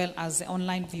as well as the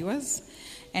online viewers.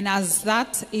 And as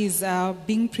that is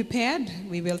being prepared,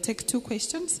 we will take 2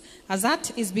 questions. As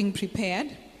that is being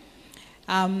prepared,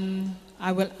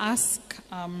 I will ask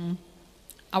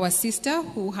our sister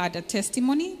who had a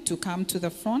testimony to come to the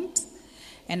front.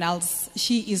 And as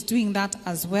she is doing that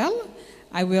as well,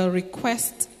 I will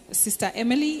request Sister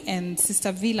Emily and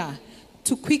Sister Villa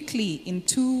to quickly, in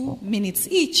 2 minutes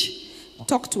each,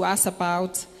 talk to us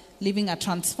about living a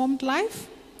transformed life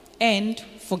and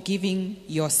forgiving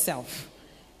yourself.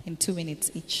 In 2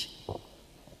 minutes each.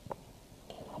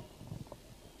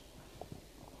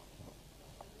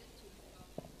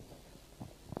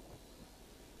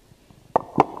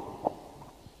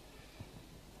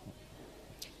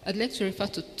 I'd like to refer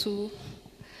to 2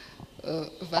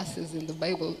 verses in the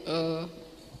Bible.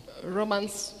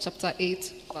 Romans chapter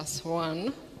 8, verse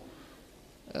 1,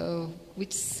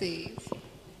 which says,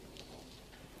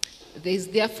 "There is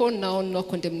therefore now no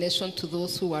condemnation to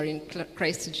those who are in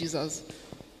Christ Jesus,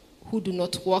 who do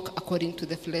not walk according to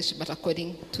the flesh, but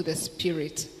according to the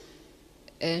Spirit."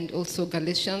 And also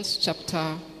Galatians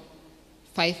chapter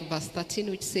 5, verse 13,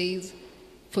 which says,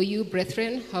 "For you,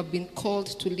 brethren, have been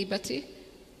called to liberty.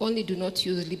 Only do not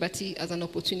use liberty as an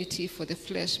opportunity for the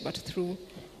flesh, but through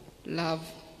love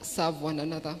serve one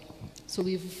another." So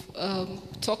we've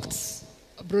talked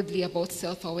broadly about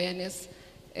self-awareness,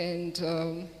 and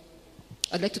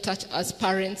I'd like to touch, as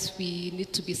parents, we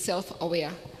need to be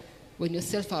self-aware. When you're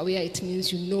self-aware, it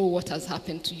means you know what has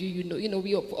happened to you. You know,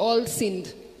 we have all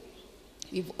sinned.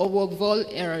 We've all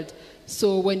erred.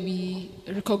 So when we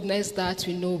recognize that,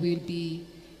 we know we'll be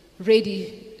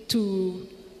ready to,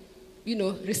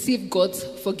 receive God's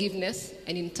forgiveness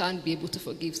and in turn be able to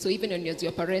forgive. So even when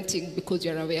you're parenting, because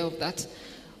you're aware of that,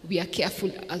 we are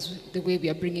careful as the way we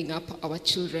are bringing up our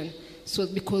children. So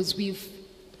because we've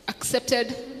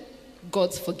accepted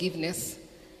God's forgiveness,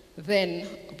 then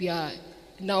we are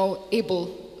now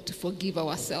able to forgive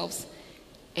ourselves.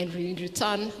 And in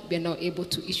return, we are now able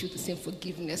to issue the same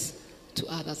forgiveness to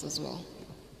others as well.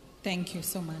 Thank you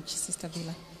so much, Sister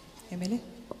Villa. Emily?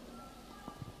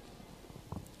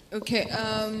 Okay,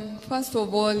 first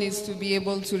of all is to be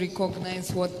able to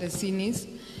recognize what the sin is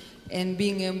and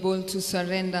being able to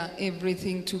surrender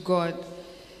everything to God.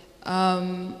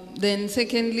 Then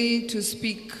secondly, to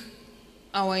speak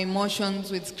our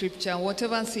emotions with scripture.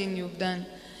 Whatever sin you've done,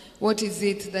 what is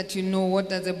it that you know? What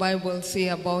does the Bible say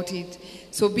about it?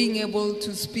 So being able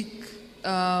to speak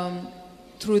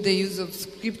through the use of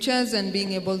scriptures and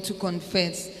being able to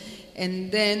confess. And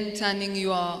then turning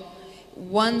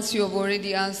once you have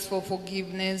already asked for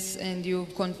forgiveness and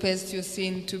you've confessed your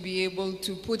sin, to be able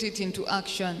to put it into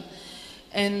action.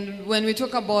 And when we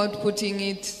talk about putting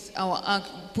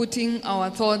our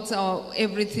thoughts, our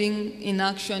everything in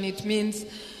action, it means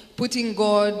putting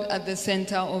God at the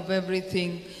center of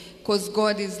everything, because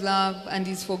God is love and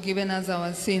He's forgiven us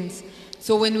our sins.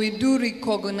 So when we do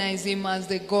recognize Him as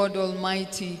the God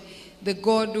Almighty, the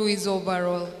God who is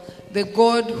overall, the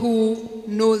God who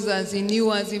knows us, He knew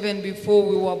us even before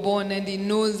we were born, and He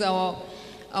knows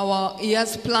He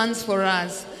has plans for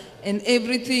us. And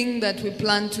everything that we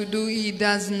plan to do, He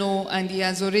does know, and He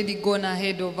has already gone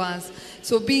ahead of us.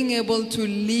 So being able to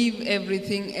leave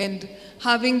everything and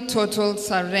having total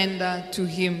surrender to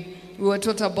Him. We were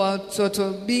taught about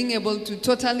being able to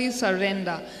totally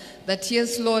surrender. That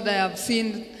yes, Lord, I have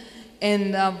sinned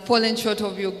and I've fallen short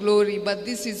of your glory, but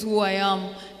this is who I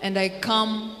am, and I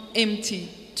come empty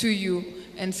to you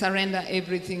and surrender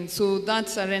everything. So that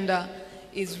surrender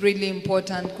is really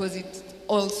important, because it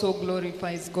also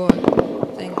glorifies God.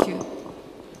 Thank you.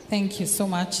 Thank you so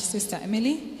much, Sister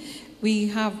Emily. We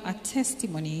have a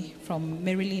testimony from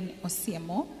Marilyn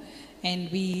Osiemo,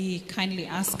 and we kindly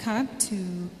ask her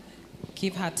to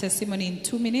give her testimony in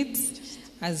 2 minutes,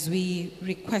 as we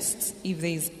request if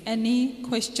there is any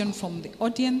question from the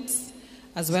audience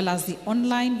as well as the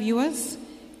online viewers.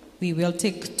 We will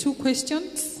take 2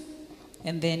 questions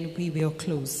and then we will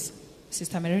close.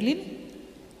 Sister Marilyn?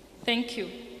 Thank you.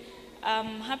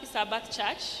 Happy Sabbath,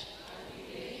 church.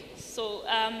 So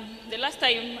the last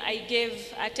time I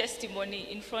gave a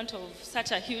testimony in front of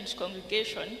such a huge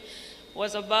congregation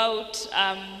was about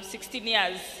 16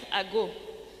 years ago.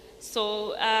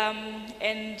 So,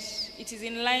 and it is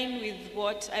in line with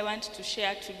what I want to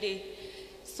share today.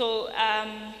 So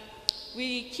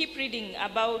we keep reading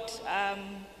about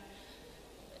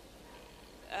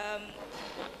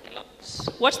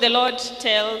what the Lord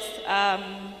tells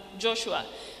Joshua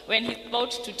when he's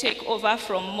about to take over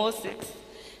from Moses.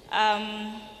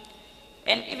 And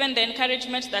even the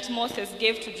encouragement that Moses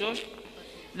gave to Joshua,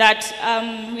 that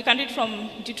we can read from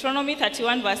Deuteronomy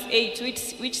 31 verse 8,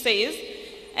 which says,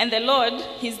 "And the Lord,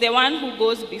 He's the one who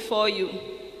goes before you.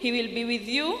 He will be with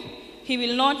you. He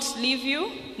will not leave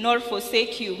you nor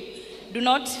forsake you. Do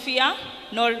not fear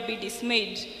nor be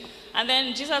dismayed." And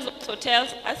then Jesus also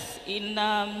tells us in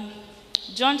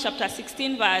John chapter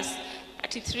 16 verse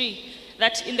 33,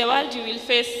 that in the world you will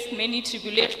face many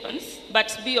tribulations,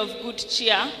 but be of good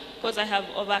cheer, because I have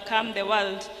overcome the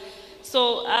world.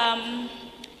 So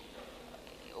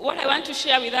what I want to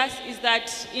share with us is that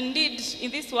indeed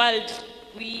in this world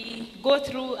we go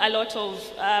through a lot of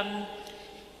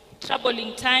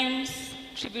troubling times,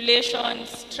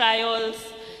 tribulations, trials.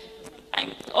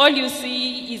 And all you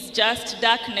see is just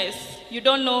darkness. You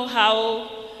don't know how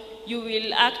you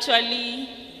will actually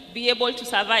be able to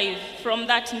survive from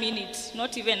that minute,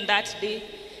 not even that day.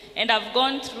 And I've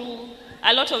gone through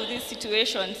a lot of these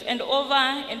situations, and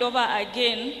over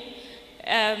again,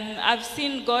 I've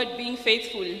seen God being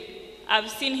faithful. I've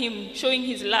seen Him showing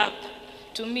His love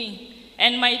to me.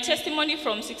 And my testimony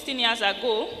from 16 years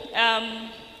ago,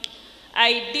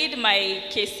 I did my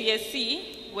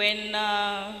KCSE when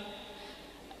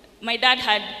my dad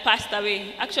had passed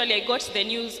away. Actually, I got the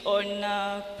news on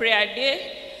prayer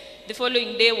day. The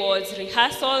following day was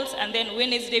rehearsals, and then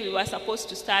Wednesday we were supposed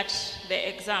to start the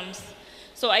exams.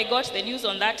 So I got the news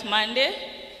on that Monday.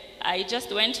 I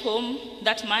just went home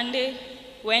that Monday,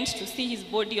 went to see his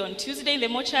body on Tuesday in the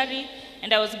mortuary,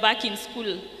 and I was back in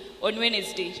school on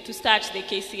Wednesday to start the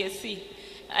KCSE.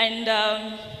 And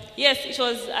yes, it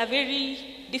was a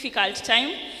very difficult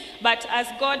time, but as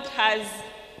God has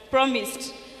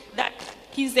promised that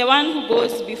He's the one who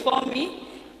goes before me,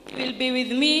 He will be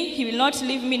with me, He will not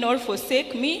leave me nor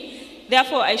forsake me,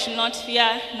 therefore I should not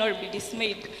fear nor be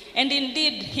dismayed. And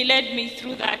indeed, He led me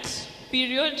through that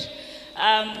period.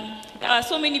 There are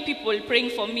so many people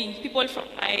praying for me, people from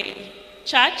my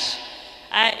church.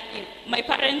 My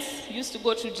parents used to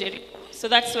go to Jericho, So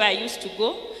that's where I used to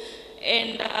go.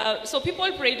 And so people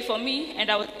prayed for me, and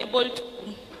I was able to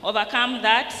overcome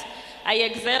that. I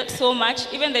excelled so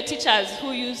much. Even the teachers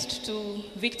who used to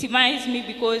victimize me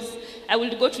because I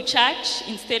would go to church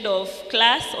instead of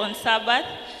class on Sabbath,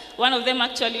 one of them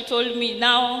actually told me,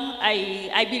 now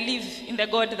I believe in the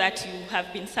God that you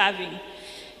have been serving.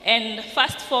 And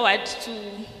fast forward to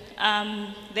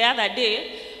the other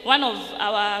day, one of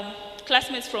our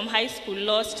classmates from high school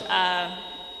lost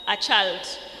a child.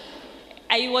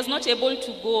 I was not able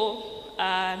to go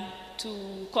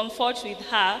to comfort with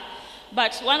her,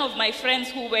 but one of my friends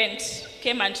who went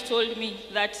came and told me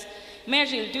that,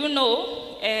 Meryl, do you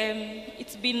know,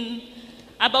 it's been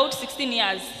about 16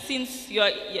 years since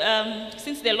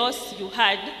the loss you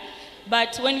had,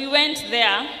 but when we went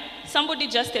there, somebody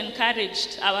just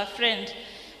encouraged our friend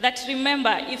that,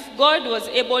 remember, if God was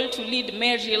able to lead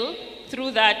Meryl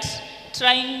through that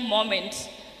trying moment,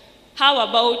 how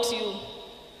about you?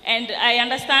 And I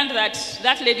understand that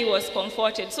that lady was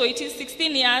comforted. So it is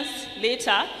 16 years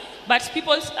later, but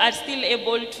people are still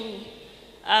able to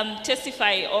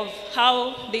testify of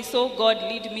how they saw God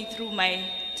lead me through my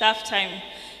tough time.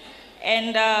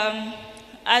 And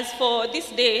as for this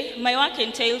day, my work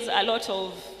entails a lot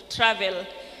of travel,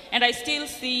 and I still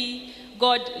see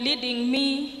God leading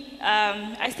me.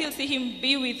 I still see him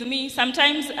be with me.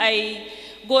 Sometimes I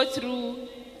go through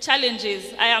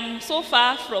challenges. I am so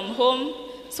far from home,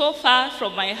 so far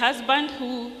from my husband,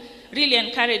 who really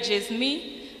encourages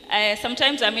me.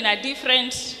 Sometimes I'm in a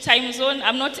different time zone.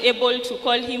 I'm not able to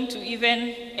call him to even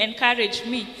encourage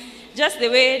me. Just the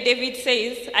way David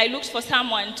says, I looked for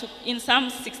someone to, in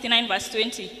Psalm 69 verse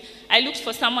 20, I looked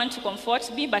for someone to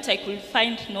comfort me, but I could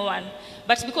find no one.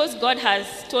 But because God has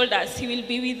told us he will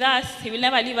be with us, he will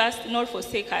never leave us nor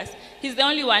forsake us, he's the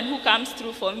only one who comes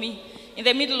through for me. In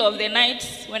the middle of the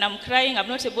night, when I'm crying, I'm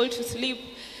not able to sleep.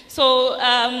 So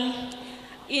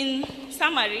in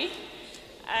summary,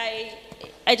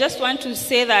 I just want to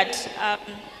say that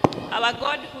our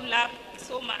God who loved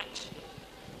so much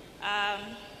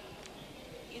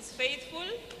is faithful,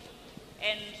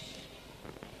 and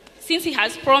since he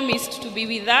has promised to be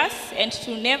with us and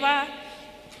to never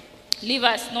leave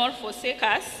us nor forsake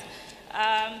us,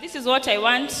 this is what I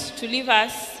want to leave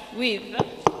us with.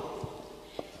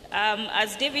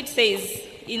 As David says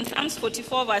in Psalms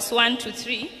 44 verse 1 to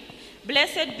 3,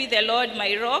 blessed be the Lord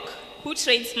my rock, who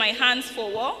trains my hands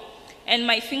for war and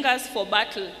my fingers for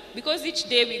battle. Because each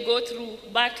day we go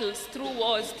through battles, through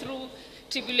wars, through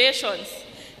tribulations.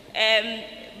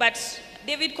 But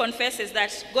David confesses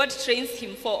that God trains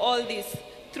him for all this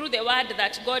through the word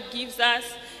that God gives us,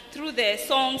 through the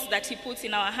songs that he puts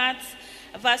in our hearts.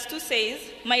 Verse 2 says,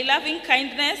 my loving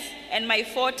kindness and my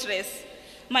fortress,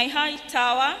 my high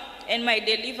tower and my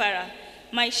deliverer,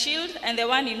 my shield and the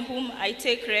one in whom I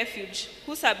take refuge,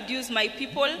 who subdues my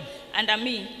people under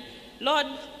me. Lord,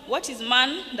 what is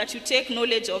man that you take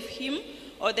knowledge of him,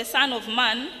 or the son of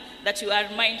man that you are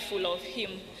mindful of him?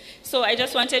 So I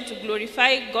just wanted to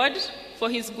glorify God for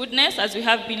his goodness, as we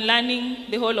have been learning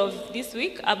the whole of this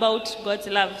week about God's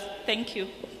love. Thank you.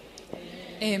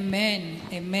 Amen.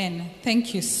 Amen.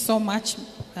 Thank you so much,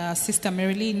 Sister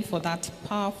Marilyn, for that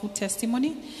powerful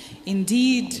testimony.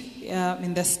 Indeed,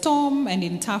 in the storm and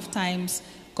in tough times,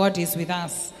 God is with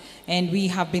us. And we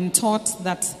have been taught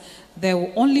that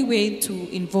the only way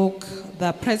to invoke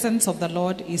the presence of the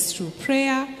Lord is through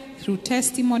prayer, through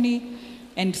testimony,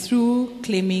 and through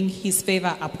claiming his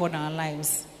favor upon our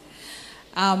lives.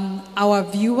 Our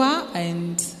viewer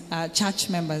and church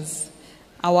members,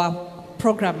 our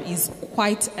program is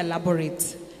quite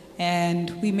elaborate,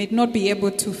 and we may not be able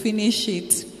to finish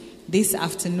it this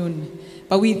afternoon.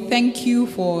 But we thank you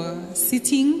for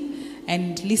sitting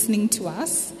and listening to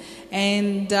us.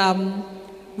 And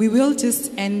we will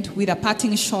just end with a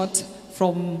parting shot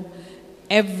from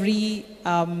every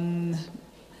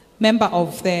member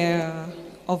of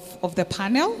the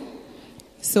panel.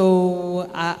 So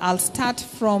I'll start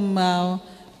from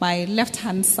my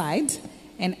left-hand side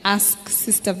and ask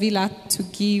Sister Villa to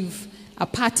give a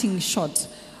parting shot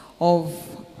of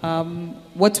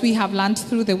what we have learned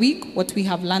through the week, what we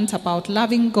have learned about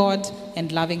loving God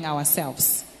and loving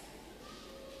ourselves.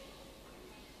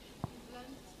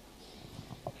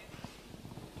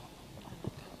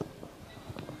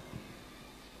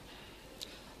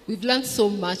 We've learned so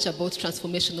much about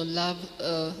transformational love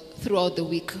throughout the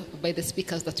week by the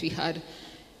speakers that we had.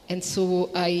 And so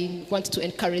I want to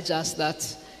encourage us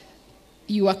that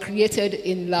you are created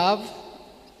in love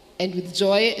and with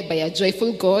joy by a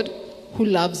joyful God who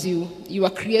loves you. You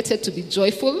are created to be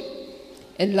joyful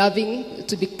and loving,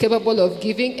 to be capable of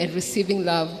giving and receiving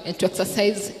love, and to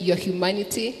exercise your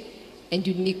humanity and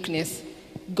uniqueness.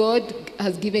 God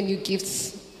has given you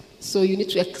gifts, so you need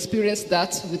to experience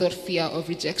that without fear of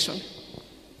rejection.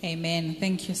 Amen.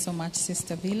 Thank you so much,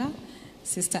 Sister Villa.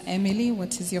 Sister Emily,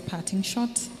 what is your parting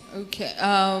shot? Okay.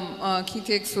 Our key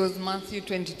text was Matthew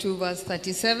 22, verse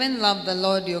 37. Love the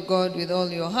Lord your God with all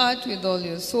your heart, with all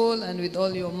your soul, and with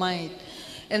all your might.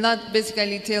 And that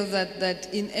basically tells us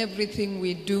that in everything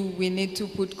we do, we need to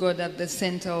put God at the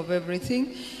center of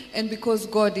everything. And because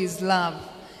God is love,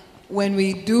 when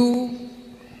we do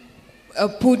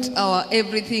put our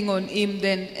everything on Him,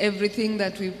 then everything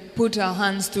that we put our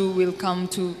hands to will come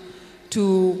to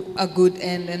a good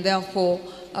end. And therefore,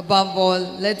 above all,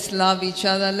 let's love each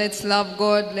other, let's love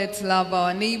God, let's love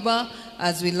our neighbor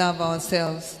as we love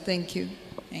ourselves. Thank you.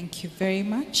 Thank you very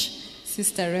much.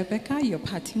 Sister Rebecca, your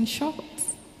parting shot.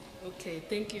 Okay,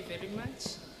 thank you very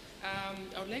much.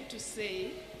 I would like to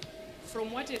say,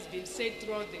 from what has been said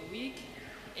throughout the week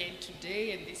and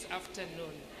today and this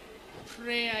afternoon,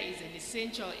 prayer is an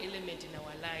essential element in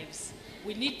our lives.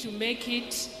 We need to make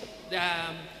it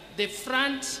the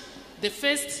first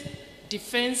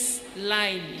defense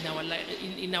line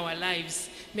in our lives.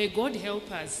 May God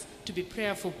help us to be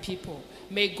prayerful people.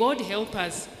 May God help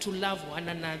us to love one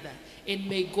another. And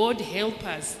may God help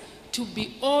us to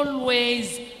be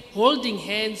always holding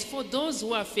hands for those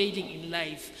who are failing in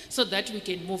life so that we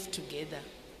can move together.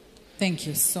 Thank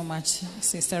you so much,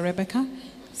 Sister Rebecca.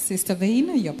 Sister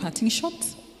Veina, your parting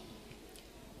shot.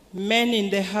 Men in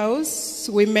the house,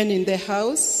 women in the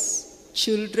house,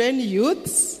 children,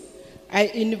 youths, I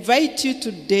invite you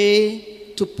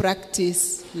today to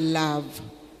practice love.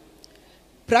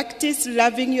 Practice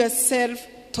loving yourself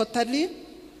totally,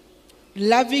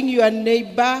 loving your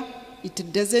neighbor,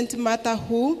 it doesn't matter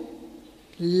who.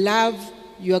 Love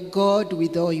your God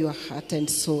with all your heart and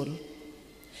soul.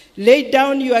 Lay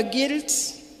down your guilt,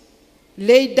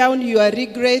 lay down your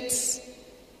regrets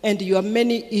and your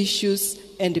many issues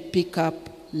and pick up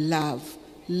love.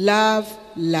 Love,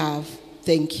 love.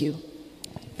 Thank you.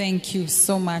 Thank you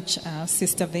so much,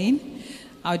 Sister Vane.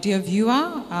 Our dear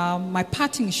viewer, my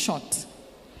parting shot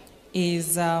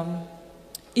is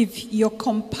if your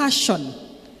compassion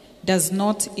does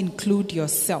not include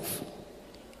yourself,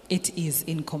 it is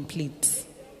incomplete.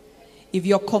 If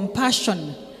your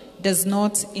compassion does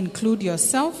not include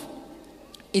yourself,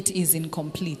 it is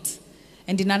incomplete.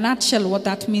 And in a nutshell, what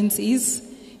that means is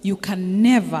you can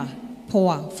never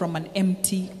pour from an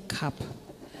empty cup.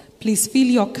 Please fill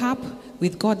your cup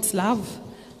with God's love.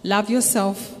 Love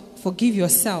yourself, forgive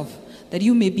yourself, that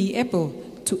you may be able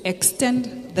to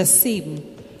extend the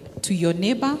same to your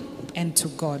neighbor and to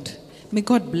God. May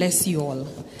God bless you all.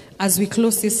 As we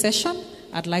close this session,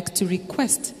 I'd like to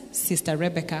request Sister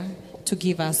Rebecca to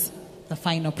give us the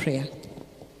final prayer.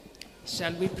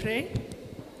 Shall we pray?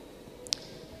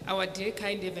 Our dear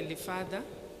kind Heavenly Father,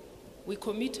 we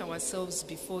commit ourselves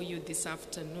before you this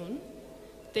afternoon,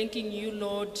 thanking you,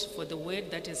 Lord, for the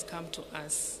word that has come to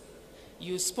us.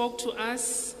 You spoke to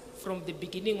us from the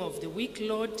beginning of the week,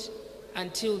 Lord,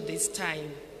 until this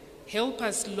time. Help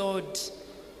us, Lord,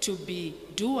 to be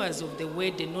doers of the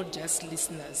word and not just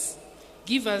listeners.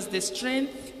 Give us the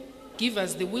strength, give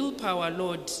us the willpower,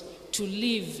 Lord, to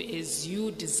live as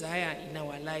you desire in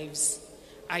our lives.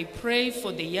 I pray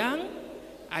for the young,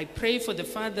 I pray for the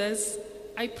fathers,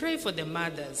 I pray for the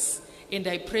mothers, and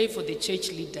I pray for the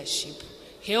church leadership.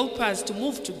 Help us to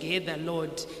move together,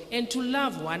 Lord, and to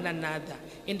love one another,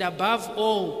 and above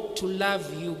all, to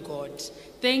love you, God.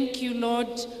 Thank you,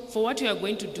 Lord, for what you are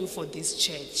going to do for this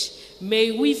church.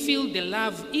 May we feel the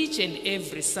love each and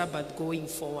every Sabbath going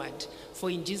forward. For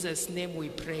in Jesus' name we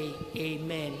pray,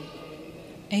 amen.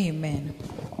 Amen.